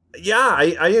 Yeah,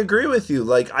 I agree with you.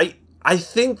 Like, I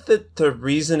think that the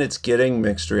reason it's getting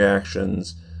mixed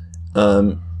reactions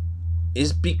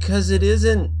is because it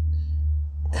isn't...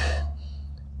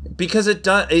 Because it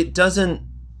doesn't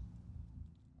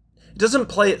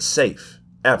play it safe,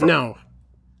 ever. No.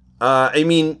 I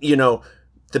mean,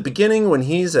 the beginning when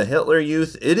he's a Hitler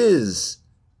Youth, it is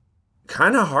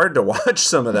kind of hard to watch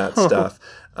some of that stuff.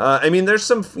 I mean, there's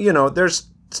some, there's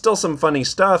still some funny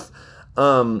stuff,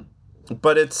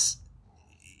 but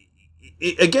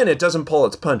again, it doesn't pull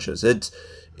its punches. It's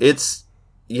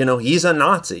he's a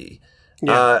Nazi.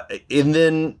 Yeah. And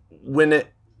then when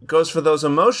it goes for those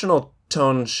emotional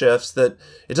tone shifts, that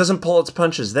it doesn't pull its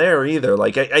punches there either.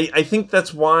 Like, I think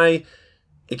that's why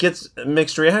it gets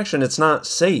mixed reaction. It's not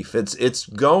safe. It's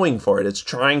going for it. It's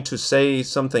trying to say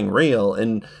something real.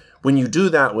 And when you do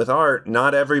that with art,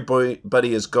 not everybody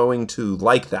is going to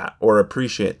like that or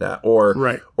appreciate that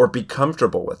or be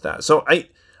comfortable with that. So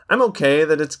I'm okay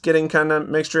that it's getting kind of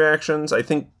mixed reactions. I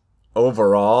think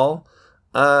overall,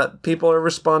 people are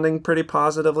responding pretty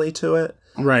positively to it.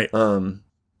 Right.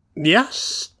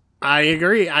 Yes. I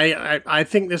agree. I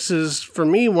think this is, for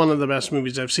me, one of the best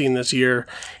movies I've seen this year,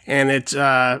 and it's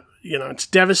it's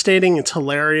devastating. It's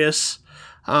hilarious.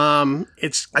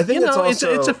 It's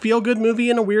a feel good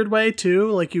movie in a weird way too.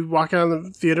 Like, you walk out of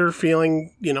the theater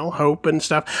feeling hope and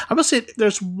stuff. I will say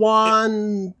there's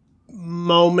one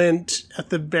moment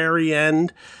at the very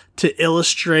end to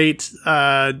illustrate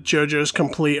JoJo's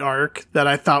complete arc that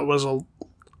I thought was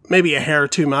maybe a hair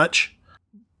too much.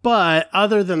 But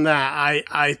other than that,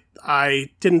 I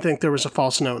didn't think there was a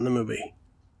false note in the movie.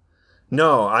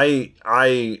 No,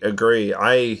 I agree.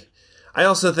 I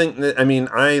also think that, I mean,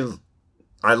 I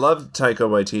love Taika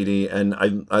Waititi and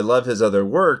I love his other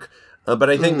work,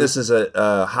 but I think this is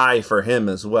a high for him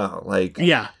as well. Like,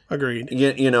 yeah, agreed.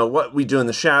 What We Do in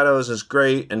the Shadows is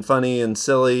great and funny and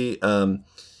silly,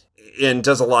 and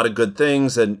does a lot of good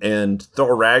things. And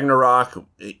Thor Ragnarok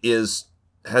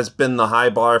has been the high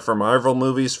bar for Marvel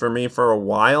movies for me for a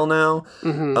while now.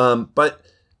 Mm-hmm. But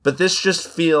this just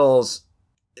feels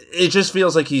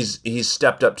like he's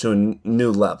stepped up to a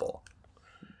new level.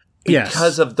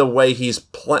 Because of the way he's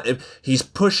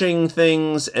pushing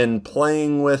things and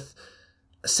playing with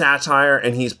satire,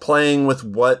 and he's playing with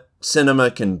what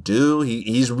cinema can do.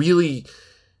 He's really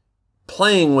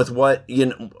playing with what,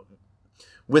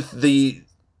 with the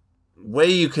way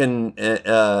you can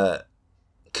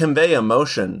convey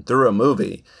emotion through a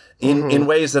movie in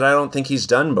ways that I don't think he's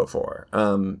done before.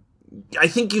 I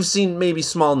think you've seen maybe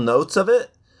small notes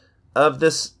of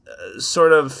this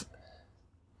sort of,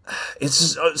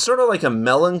 it's sort of like a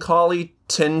melancholy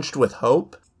tinged with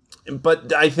hope.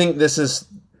 But I think this is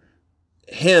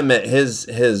him at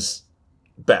his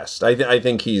best. I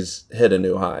think he's hit a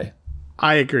new high.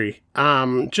 I agree.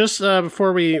 Just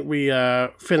before we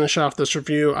finish off this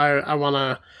review, I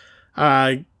want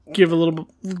to give a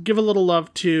little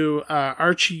love to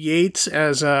Archie Yates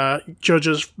as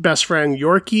JoJo's best friend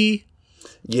Yorkie.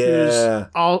 Yeah, who's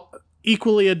all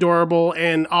equally adorable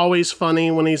and always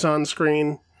funny when he's on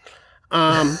screen.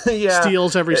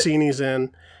 Steals every scene he's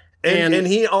in, and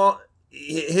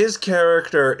his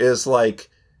character is like,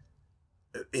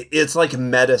 it's like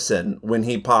medicine when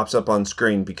he pops up on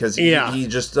screen, because he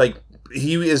just, like,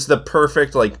 he is the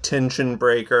perfect, like, tension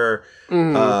breaker.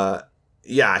 Mm-hmm.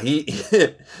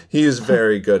 He is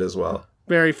very good as well.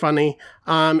 very funny.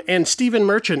 And Stephen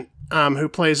Merchant, who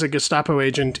plays a Gestapo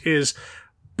agent, is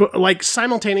like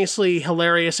simultaneously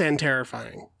hilarious and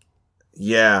terrifying.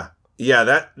 Yeah.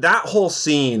 That whole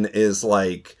scene is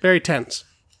like very tense.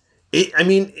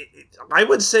 I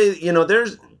would say,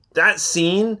 there's that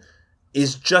scene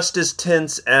is just as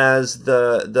tense as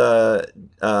the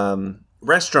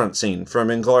restaurant scene from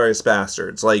Inglourious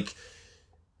Bastards. Like,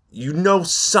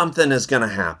 something is going to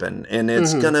happen, and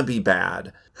it's going to be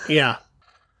bad. Yeah.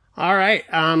 All right.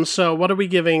 So what are we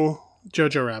giving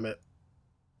Jojo Rabbit?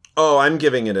 Oh, I'm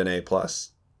giving it an A+.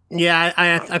 Yeah,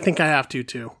 I think I have to,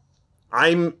 too.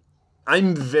 I'm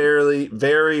very,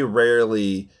 very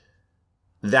rarely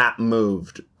that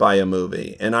moved by a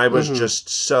movie, and I was just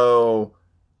so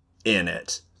in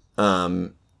it.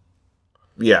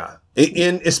 Yeah.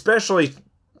 Especially,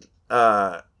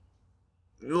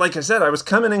 like I said, I was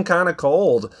coming in kind of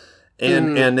cold,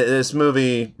 and this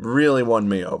movie really won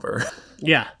me over.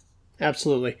 Yeah,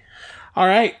 absolutely. All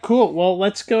right, cool. Well,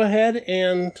 let's go ahead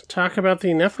and talk about the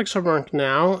Netflix homework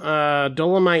now.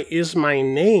 Dolomite Is My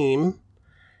Name.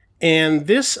 And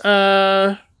this, it's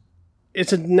a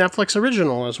Netflix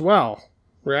original as well,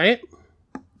 right?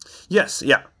 Yes,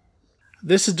 yeah.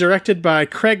 This is directed by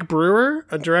Craig Brewer,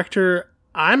 a director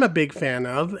I'm a big fan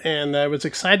of, and I was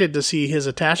excited to see his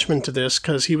attachment to this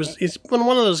because he's one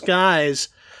of those guys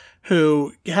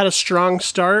who had a strong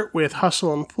start with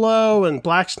Hustle and Flow and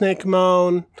Black Snake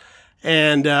Moan,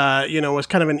 and was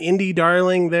kind of an indie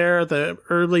darling there, the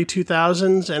early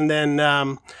 2000s, and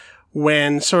then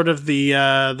when sort of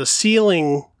the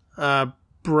ceiling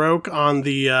broke on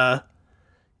I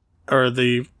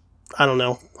don't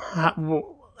know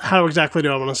how exactly do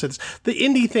I want to say this? The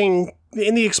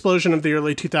indie explosion of the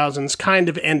early 2000s kind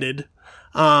of ended.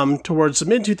 Towards the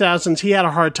mid 2000s, he had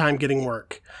a hard time getting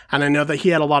work, and I know that he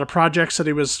had a lot of projects that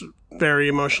he was very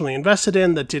emotionally invested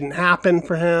in that didn't happen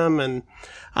for him, and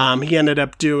he ended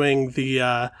up doing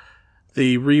the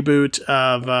reboot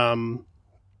of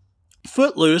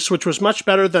Footloose, which was much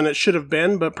better than it should have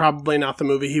been, but probably not the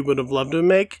movie he would have loved to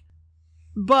make.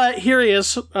 But here he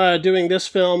is doing this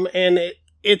film, and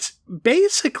it's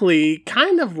basically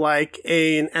kind of like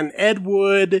an Ed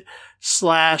Wood /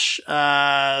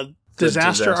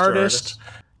 disaster artist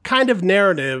kind of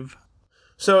narrative.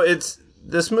 So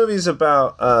this movie's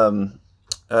about a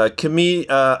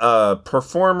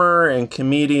performer and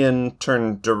comedian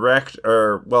turned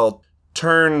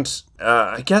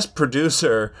I guess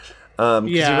producer. Because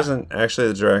he wasn't actually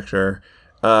the director.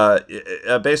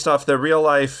 Based off the real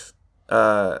life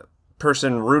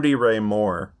person Rudy Ray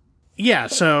Moore. Yeah,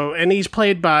 and he's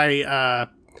played by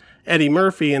Eddie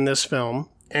Murphy in this film,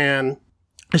 and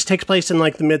this takes place in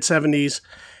like the mid 70s,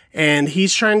 and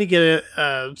he's trying to get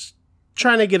a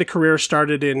career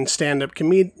started in stand-up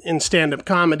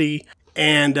comedy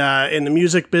and in the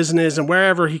music business and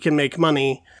wherever he can make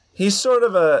money. He's sort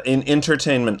of an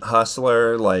entertainment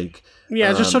hustler, like.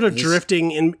 Yeah, just sort of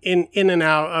drifting in and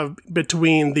out of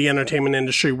between the entertainment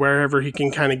industry wherever he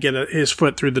can kind of get his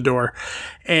foot through the door.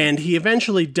 And he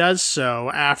eventually does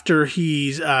so after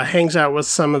he hangs out with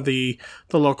some of the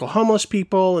local homeless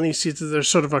people, and he sees that there's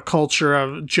sort of a culture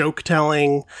of joke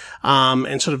telling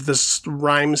and sort of this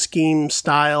rhyme scheme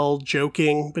style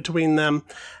joking between them.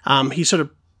 He sort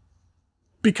of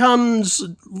becomes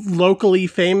locally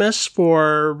famous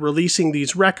for releasing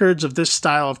these records of this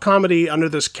style of comedy under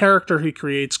this character he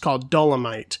creates called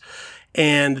Dolomite.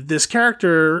 And this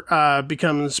character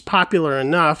becomes popular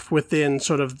enough within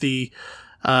sort of the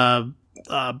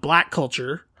black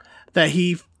culture that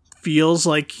he feels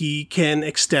like he can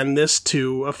extend this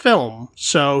to a film.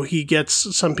 So he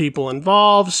gets some people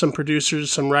involved, some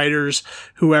producers, some writers,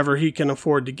 whoever he can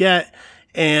afford to get,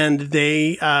 and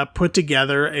they put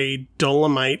together a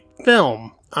Dolomite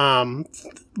film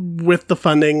with the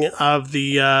funding of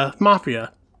the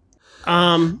mafia,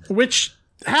 which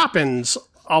happens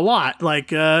a lot. Like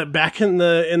back in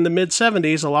the mid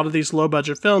 70s, a lot of these low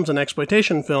budget films and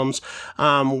exploitation films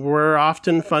were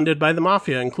often funded by the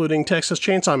mafia, including Texas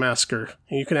Chainsaw Massacre.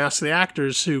 And you can ask the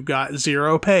actors who got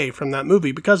zero pay from that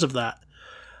movie because of that.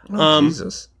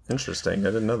 Jesus, interesting.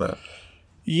 I didn't know that.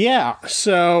 Yeah,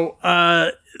 so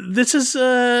this is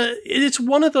it's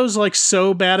one of those like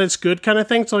so bad it's good kind of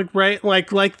things, like right,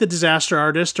 like The Disaster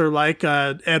Artist or like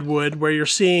Ed Wood, where you're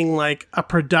seeing like a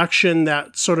production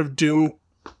that sort of doomed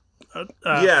from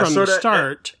the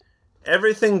start.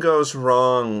 Everything goes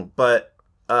wrong, but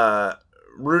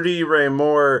Rudy Ray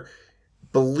Moore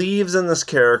believes in this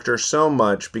character so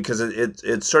much because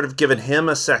it's sort of given him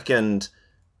a second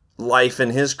life in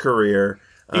his career.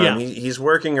 He's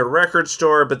working a record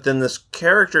store, but then this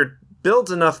character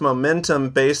builds enough momentum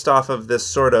based off of this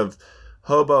sort of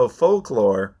hobo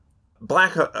folklore,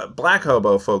 black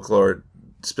hobo folklore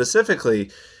specifically,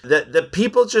 that the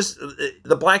people just,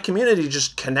 the black community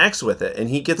just connects with it, and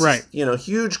he gets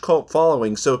huge cult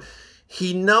following. So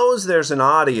he knows there's an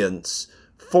audience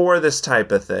for this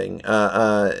type of thing.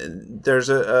 There's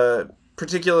a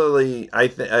particularly, I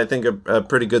think a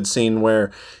pretty good scene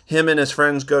where him and his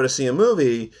friends go to see a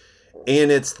movie,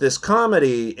 and it's this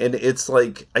comedy, and it's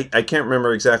like, I can't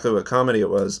remember exactly what comedy it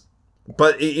was,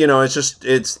 but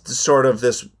it's sort of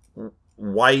this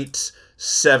white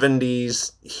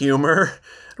 70s humor.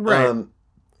 Right.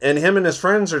 And him and his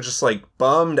friends are just like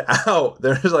bummed out.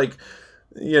 They're like,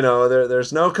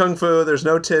 there's no kung fu, there's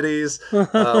no titties.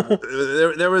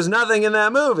 There was nothing in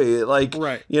that movie. Like,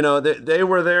 right. They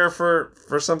were there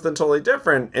for something totally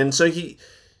different. And so he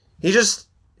just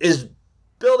is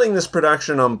building this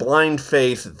production on blind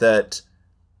faith that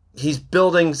he's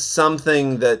building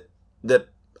something that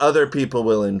other people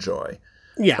will enjoy.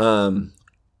 Yeah.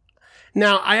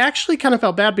 Now, I actually kind of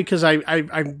felt bad because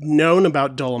I've known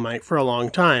about Dolomite for a long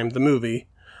time, the movie.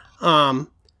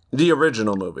 The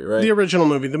original movie, right? The original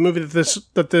movie, the movie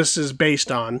that this is based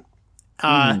on.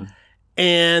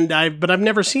 And I've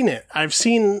never seen it. I've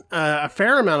seen a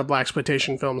fair amount of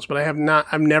blaxploitation films, but I've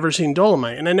never seen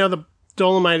Dolomite. And I know the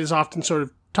Dolomite is often sort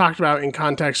of talked about in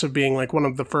context of being like one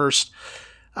of the first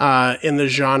in the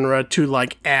genre to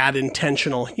like add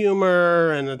intentional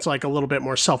humor, and it's like a little bit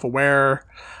more self-aware.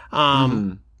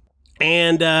 And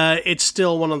it's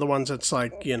still one of the ones that's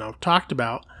like, talked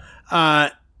about.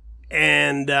 I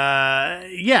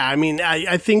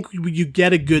think you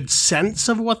get a good sense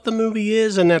of what the movie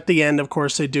is. And at the end, of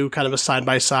course, they do kind of a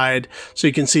side-by-side. So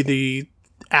you can see the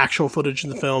actual footage in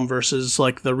the film versus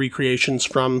like the recreations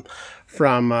from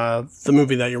the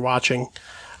movie that you're watching.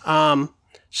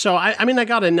 So I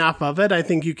got enough of it. I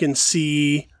think you can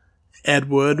see Ed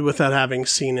Wood without having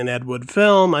seen an Ed Wood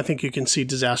film. I think you can see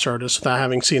Disaster Artist without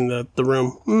having seen The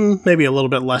Room. Maybe a little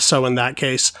bit less so in that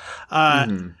case.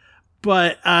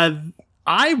 But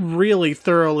I really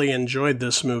thoroughly enjoyed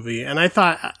this movie. And I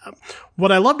thought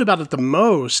what I loved about it the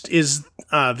most is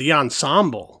the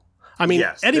ensemble. I mean,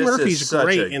 yes, Eddie Murphy's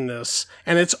great in this.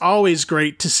 And it's always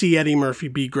great to see Eddie Murphy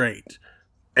be great.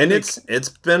 And it's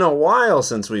been a while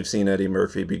since we've seen Eddie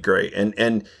Murphy be great. And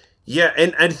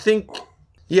I think...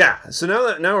 Yeah, so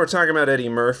now we're talking about Eddie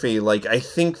Murphy, like, I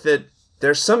think that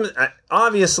there's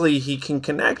obviously he can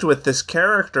connect with this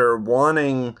character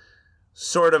wanting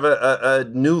sort of a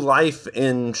new life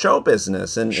in show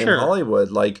business and in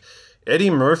Hollywood. Like, Eddie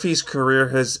Murphy's career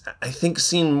has, I think,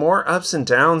 seen more ups and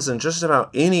downs than just about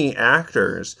any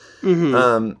actors.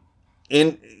 So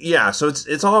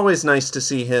it's always nice to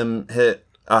see him hit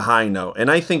a high note.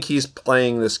 And I think he's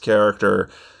playing this character,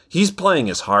 he's playing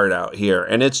his heart out here.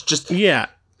 And it's just... Yeah.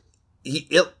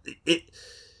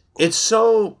 It's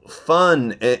so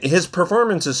fun. His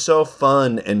performance is so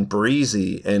fun and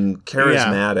breezy and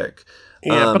charismatic.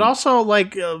 Yeah, but also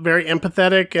like very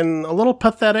empathetic and a little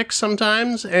pathetic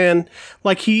sometimes. And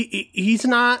like this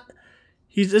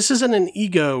isn't an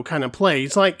ego kind of play.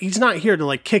 He's not here to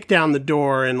like kick down the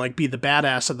door and like be the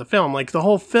badass of the film. Like the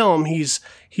whole film, he's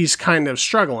kind of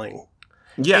struggling.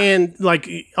 Yeah, and like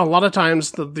a lot of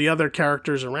times the other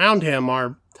characters around him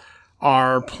are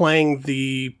playing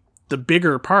the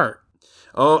bigger part.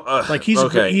 Like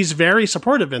he's very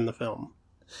supportive in the film.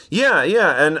 Yeah,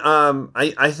 and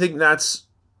I think that's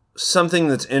something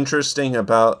that's interesting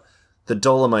about the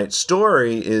Dolomite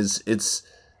story is it's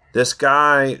this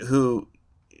guy who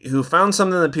found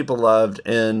something that people loved,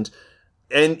 and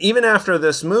even after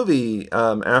this movie,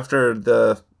 after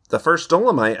the first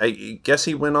Dolomite, I guess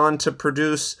he went on to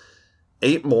produce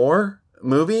 8 more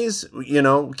movies,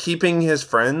 keeping his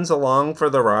friends along for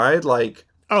the ride, like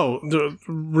the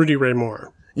Rudy Ray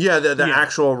Moore. Yeah, the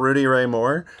actual Rudy Ray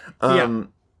Moore.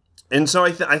 And so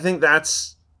I think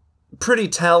that's pretty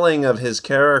telling of his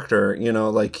character.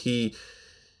 Like he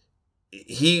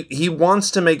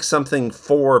wants to make something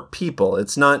for people.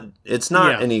 It's not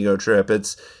an ego trip.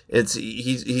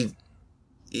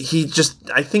 He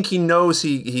just, I think he knows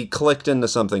he clicked into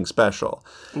something special.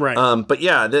 Right. But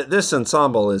yeah, this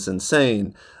ensemble is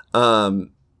insane.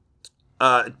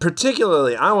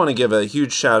 Particularly, I want to give a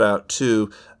huge shout out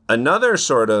to another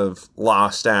sort of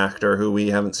lost actor who we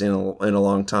haven't seen in a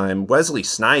long time, Wesley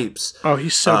Snipes. Oh,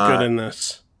 he's so good in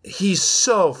this. He's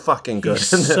so fucking good in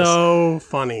this. So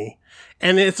funny.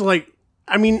 And it's like,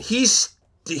 I mean... He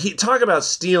talk about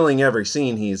stealing every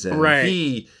scene he's in. Right.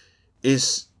 He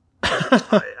is...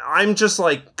 I'm just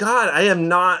like, God, I have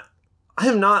not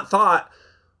thought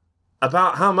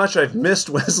about how much I've missed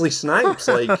Wesley Snipes.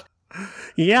 Like,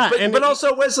 yeah, but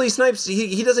also Wesley Snipes,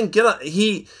 he doesn't get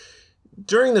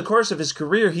during the course of his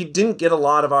career, he didn't get a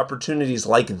lot of opportunities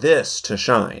like this to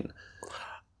shine.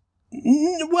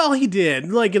 Well, he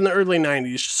did, like in the early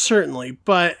 90s, certainly.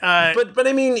 But I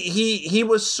mean, he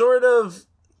was sort of...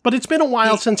 But it's been a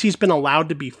while since he's been allowed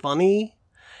to be funny.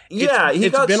 Yeah, he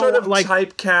got sort of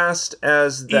typecast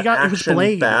as the action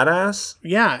badass.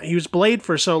 Yeah, he was Blade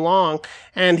for so long,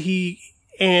 and he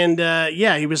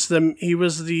was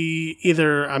the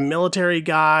either a military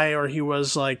guy or he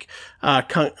was like a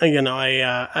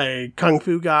kung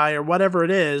fu guy or whatever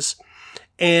it is.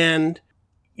 And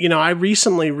I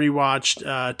recently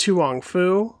rewatched To Wong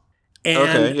Fu,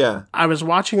 and I was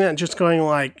watching that and just going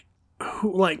like,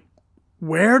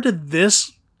 where did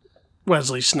this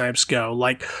Wesley Snipes go?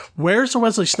 Like, where's the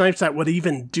Wesley Snipes that would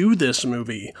even do this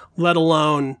movie, let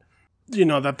alone,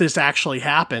 that this actually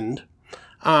happened?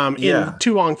 In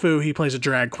To Wong Fu, he plays a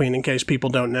drag queen, in case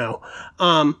people don't know.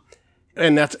 And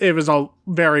it was a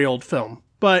very old film.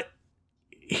 But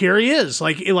here he is,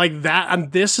 like that,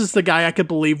 and this is the guy I could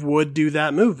believe would do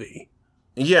that movie.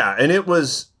 Yeah, and it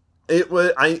was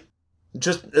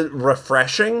just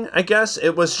refreshing, I guess.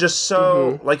 It was just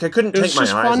so I couldn't take my eyes off. It was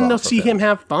just fun to see him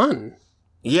have fun.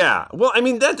 Yeah, well,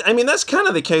 that's kind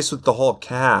of the case with the whole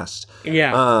cast.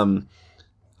 Yeah,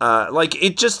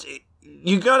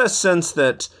 you got a sense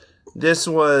that this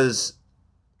was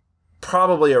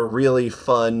probably a really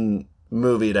fun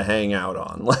movie to hang out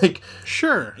on. Like,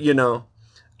 sure,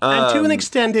 and to an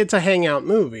extent, it's a hangout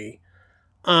movie.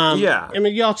 Yeah. I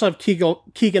mean, you also have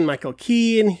Keegan-Michael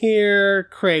Key in here,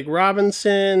 Craig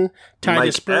Robinson,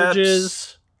 Titus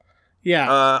Burgess.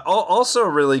 Yeah. Also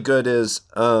really good is,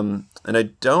 and I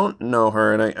don't know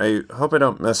her, and I hope I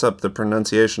don't mess up the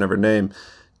pronunciation of her name,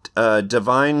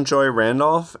 Divine Joy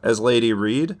Randolph as Lady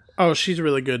Reed. Oh, she's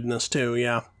really good in this too,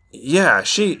 yeah. Yeah,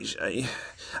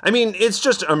 it's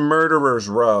just a murderer's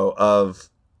row of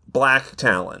black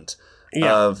talent.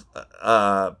 Yeah.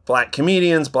 Of black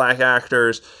comedians, black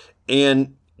actors,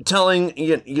 and telling,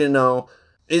 it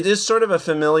is sort of a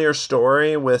familiar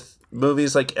story with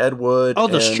movies like Ed Wood. Oh,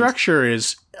 the structure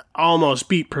is almost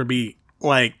beat per beat.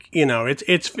 Like,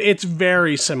 it's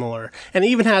very similar. And it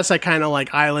even has that kind of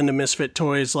like Island of Misfit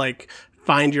Toys, like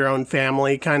find your own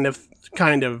family kind of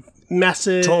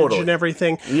message and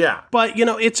everything. Yeah. But,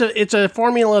 it's a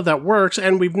formula that works,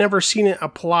 and we've never seen it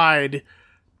applied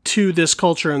to this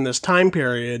culture in this time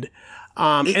period.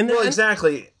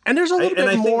 Exactly. And there's a little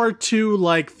bit more to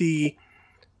like the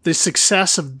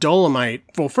success of Dolomite.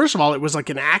 Well, first of all, it was like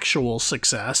an actual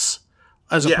success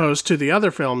as opposed to the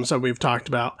other films that we've talked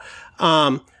about.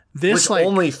 Which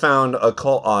only found a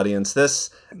cult audience. This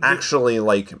actually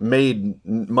made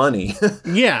money.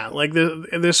 Yeah, like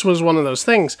this was one of those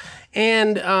things.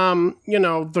 And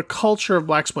the culture of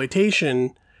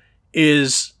blaxploitation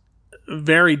is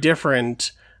very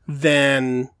different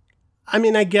than,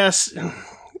 I guess,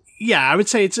 I would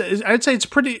say it's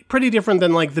pretty different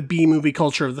than like the B movie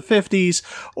culture of the 50s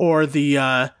or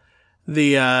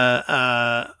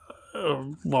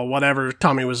whatever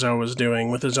Tommy Wiseau was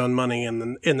doing with his own money in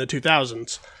the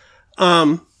 2000s.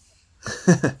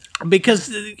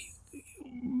 Because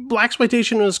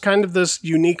blaxploitation was kind of this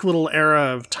unique little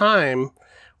era of time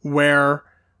where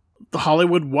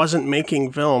Hollywood wasn't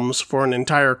making films for an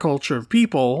entire culture of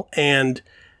people, and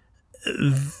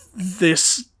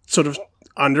this sort of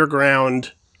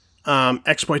underground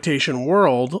exploitation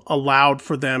world allowed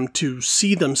for them to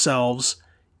see themselves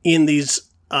in these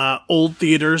old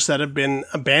theaters that have been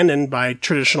abandoned by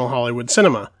traditional Hollywood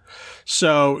cinema.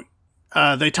 So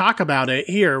they talk about it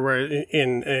here, where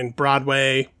in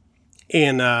Broadway,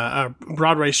 in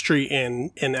Broadway Street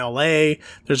in LA,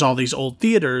 there's all these old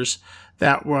theaters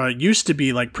that used to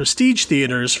be like prestige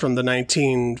theaters from the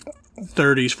 1930s,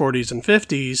 40s, and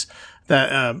 50s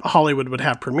that Hollywood would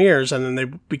have premieres, and then they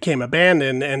became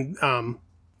abandoned and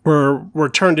were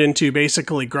turned into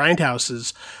basically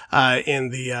grindhouses in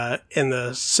the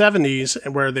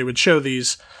 70s, where they would show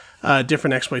these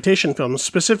different exploitation films,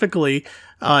 specifically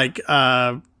like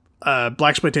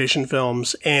blaxploitation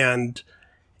films and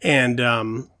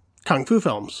kung fu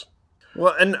films.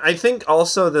 Well, and I think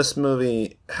also this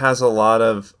movie has a lot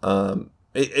of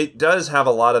it does have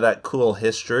a lot of that cool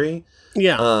history.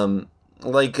 Yeah.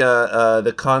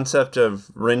 The concept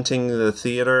of renting the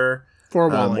theater.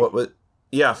 Four-walling.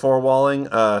 Four-walling.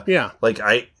 Yeah.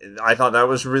 I thought that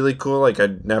was really cool. Like,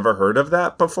 I'd never heard of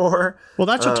that before. Well,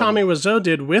 that's what Tommy Wiseau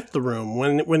did with The Room.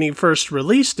 When he first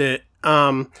released it,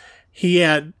 he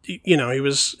had, he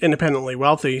was independently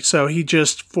wealthy, so he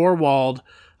just four-walled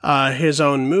his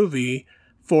own movie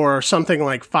for something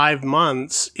like 5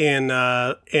 months in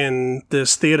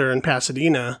this theater in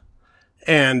Pasadena,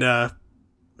 and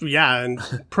and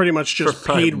pretty much just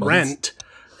paid rent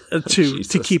to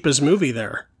keep his movie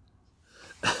there.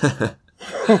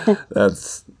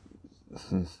 That's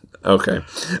okay.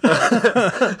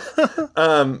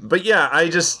 But yeah,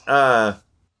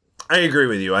 I agree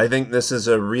with you. I think this is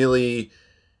a really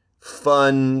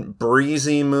fun,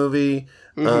 breezy movie.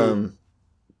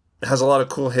 Has a lot of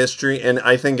cool history, and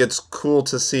I think it's cool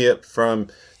to see it from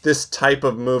this type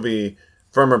of movie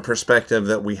from a perspective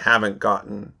that we haven't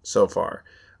gotten so far.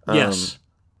 Yes.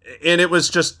 And it was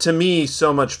just, to me,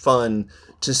 so much fun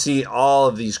to see all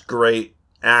of these great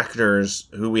actors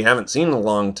who we haven't seen in a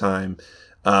long time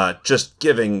just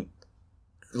giving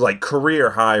like career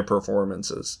high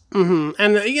performances. And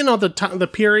the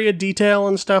period detail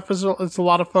and stuff is a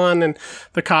lot of fun, and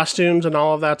the costumes and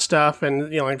all of that stuff,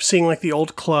 and like seeing like the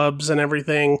old clubs and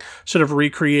everything sort of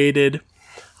recreated.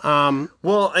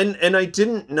 Well, and I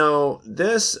didn't know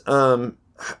this.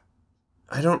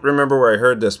 I don't remember where I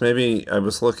heard this. Maybe I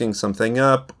was looking something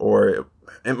up, or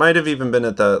it might have even been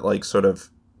at the like sort of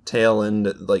tail end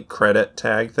like credit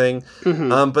tag thing.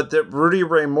 But that Rudy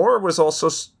Ray Moore is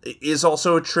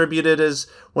also attributed as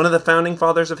one of the founding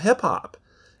fathers of hip hop.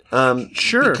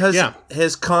 Sure, because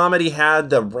his comedy had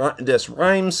this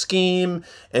rhyme scheme,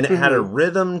 and it had a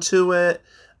rhythm to it.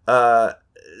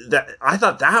 That I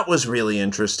thought that was really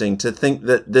interesting to think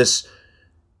that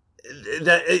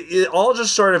it all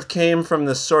just sort of came from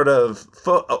this sort of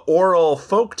oral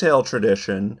folktale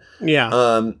tradition.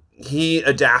 Yeah. He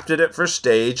adapted it for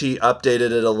stage. He updated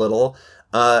it a little,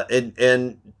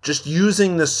 and just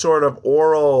using this sort of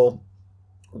oral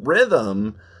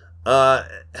rhythm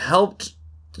helped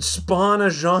spawn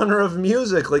a genre of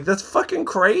music. Like, that's fucking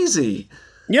crazy.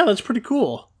 Yeah, that's pretty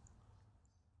cool.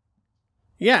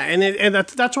 Yeah, and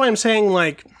that's why I'm saying,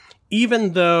 like,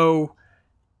 even though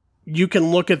you can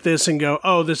look at this and go,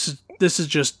 oh, this is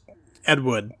just Ed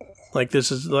Wood. Like,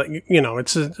 this is like,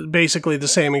 it's basically the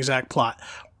same exact plot.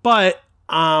 But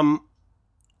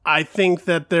I think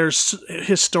that there's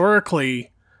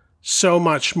historically so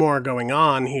much more going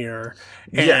on here,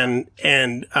 and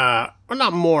well,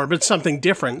 not more, but something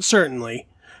different, certainly,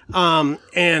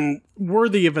 and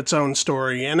worthy of its own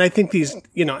story. And I think these,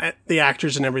 the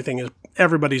actors and everything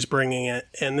everybody's bringing it,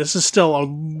 and this is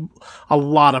still a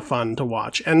lot of fun to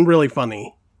watch and really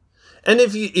funny. And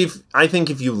if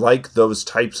you like those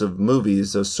types of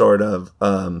movies, those sort of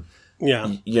come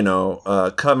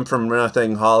from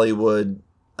nothing Hollywood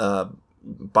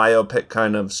biopic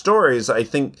kind of stories, I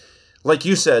think, like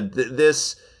you said,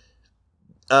 the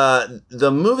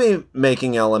movie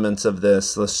making elements of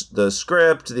this, the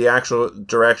script, the actual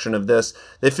direction of this,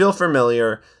 they feel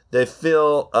familiar. They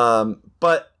feel,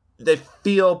 but they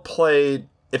feel played.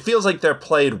 It feels like they're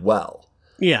played well.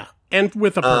 Yeah, and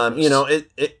with a purpose.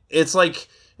 It's like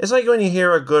when you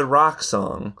hear a good rock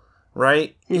song,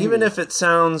 right? Even if it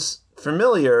sounds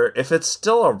familiar, if it's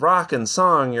still a rockin'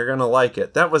 song, you're gonna like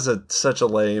it. That was such a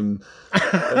lame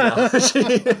analogy.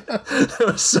 It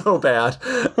was so bad.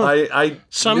 I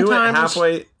sometimes knew it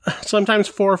halfway. Sometimes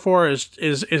 4/4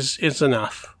 is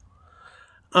enough.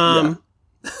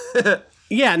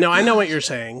 Yeah, no, I know what you're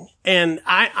saying. And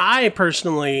I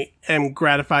personally am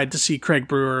gratified to see Craig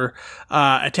Brewer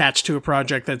attached to a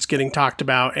project that's getting talked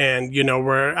about, and,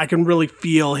 where I can really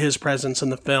feel his presence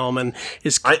in the film and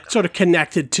is sort of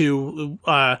connected to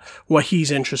what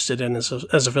he's interested in as a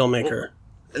filmmaker.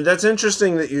 That's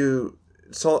interesting that you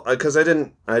saw, because I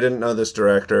didn't know this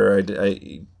director. I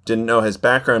didn't know his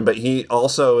background, but he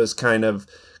also is kind of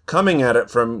coming at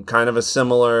it from kind of a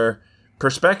similar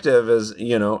perspective as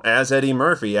Eddie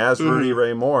Murphy, as Rudy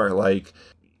Ray Moore. Like,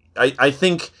 I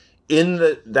think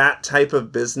in that type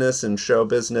of business and show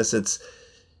business,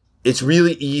 it's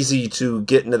really easy to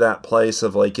get into that place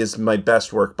of like, is my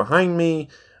best work behind me?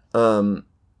 What am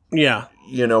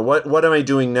I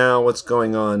doing now? What's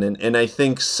going on? And I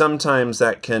think sometimes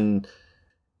that can,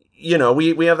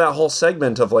 we have that whole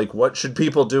segment of like, what should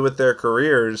people do with their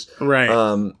careers?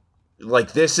 Right.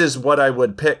 Like, this is what I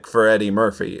would pick for Eddie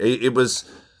Murphy. It was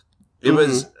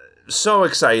so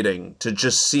exciting to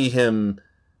just see him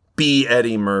be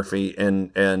Eddie Murphy,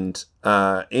 and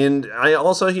I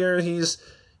also hear he's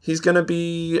going to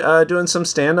be doing some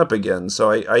stand up again. So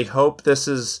I hope this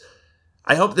is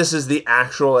the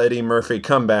actual Eddie Murphy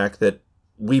comeback that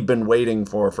we've been waiting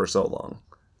for so long.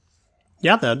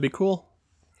 Yeah, that'd be cool.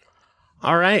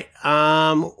 All right.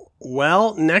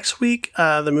 Well, next week,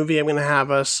 the movie I'm going to have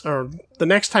or the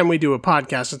next time we do a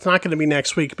podcast, it's not going to be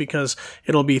next week because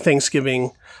it'll be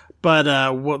Thanksgiving. But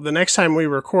the next time we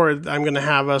record, I'm going to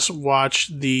have us watch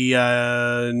the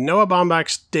Noah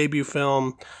Baumbach's debut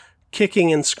film,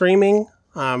 Kicking and Screaming,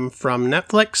 from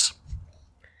Netflix.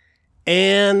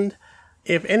 And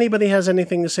If anybody has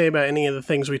anything to say about any of the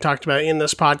things we talked about in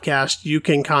this podcast, you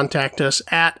can contact us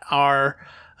at our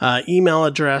email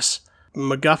address,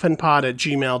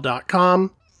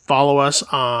 MacGuffinPod@gmail.com. Follow us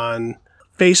on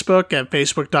Facebook at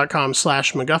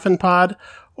facebook.com/MacGuffinPod,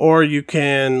 or you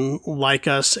can like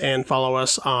us and follow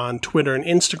us on Twitter and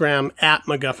Instagram at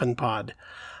MacGuffinPod.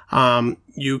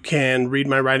 You can read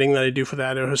my writing that I do for the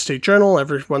Idaho State Journal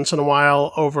every once in a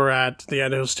while over at the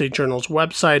Idaho State Journal's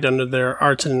website under their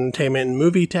Arts and Entertainment and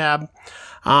Movie tab.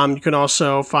 You can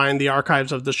also find the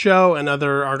archives of the show and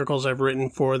other articles I've written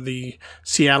for the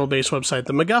Seattle-based website,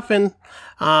 The MacGuffin,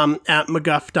 at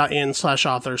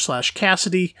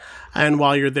mcguff.in/author/Cassidy. And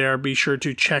while you're there, be sure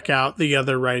to check out the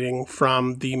other writing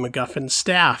from the MacGuffin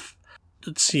staff.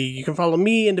 Let's see, you can follow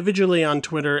me individually on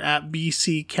Twitter at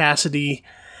BCCassidy.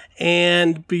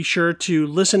 And be sure to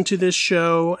listen to this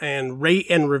show and rate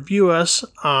and review us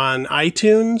on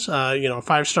iTunes. A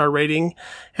 5-star rating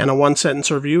and a 1-sentence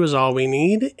review is all we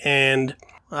need. And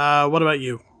what about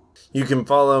you? You can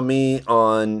follow me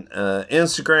on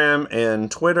Instagram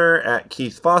and Twitter at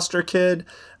Keith Foster Kid.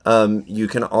 You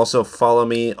can also follow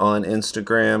me on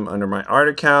Instagram under my art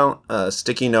account,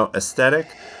 Sticky Note Aesthetic.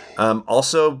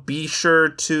 Also, be sure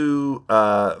to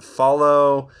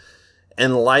follow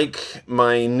and like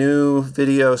my new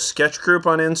video sketch group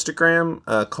on Instagram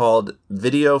called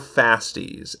Video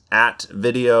Fasties, at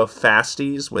Video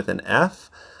Fasties with an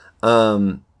F.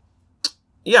 That's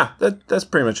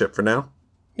pretty much it for now.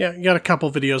 Yeah, you got a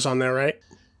couple videos on there, right?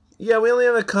 Yeah, we only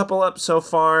have a couple up so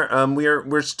far.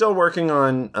 We're still working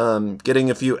on getting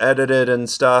a few edited and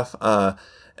stuff.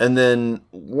 And then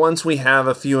once we have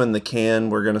a few in the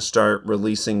can, we're going to start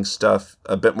releasing stuff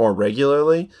a bit more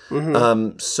regularly.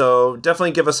 Mm-hmm. So definitely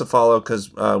give us a follow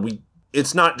because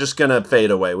it's not just going to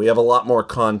fade away. We have a lot more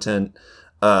content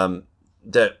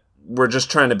that we're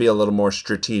just trying to be a little more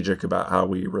strategic about how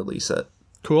we release it.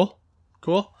 Cool.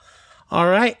 All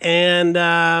right. And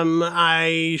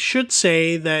I should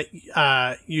say that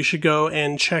you should go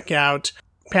and check out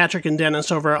Patrick and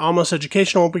Dennis over at Almost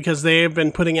Educational because they have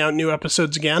been putting out new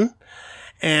episodes again.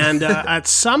 And at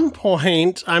some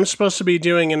point, I'm supposed to be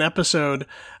doing an episode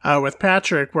with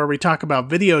Patrick where we talk about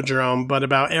Videodrome, but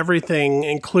about everything,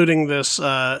 including this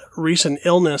recent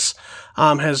illness,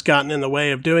 has gotten in the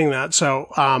way of doing that. So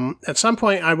at some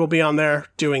point, I will be on there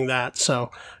doing that.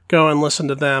 So go and listen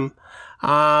to them.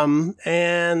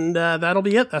 And that'll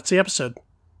be it. That's the episode.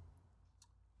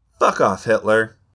 Fuck off, Hitler.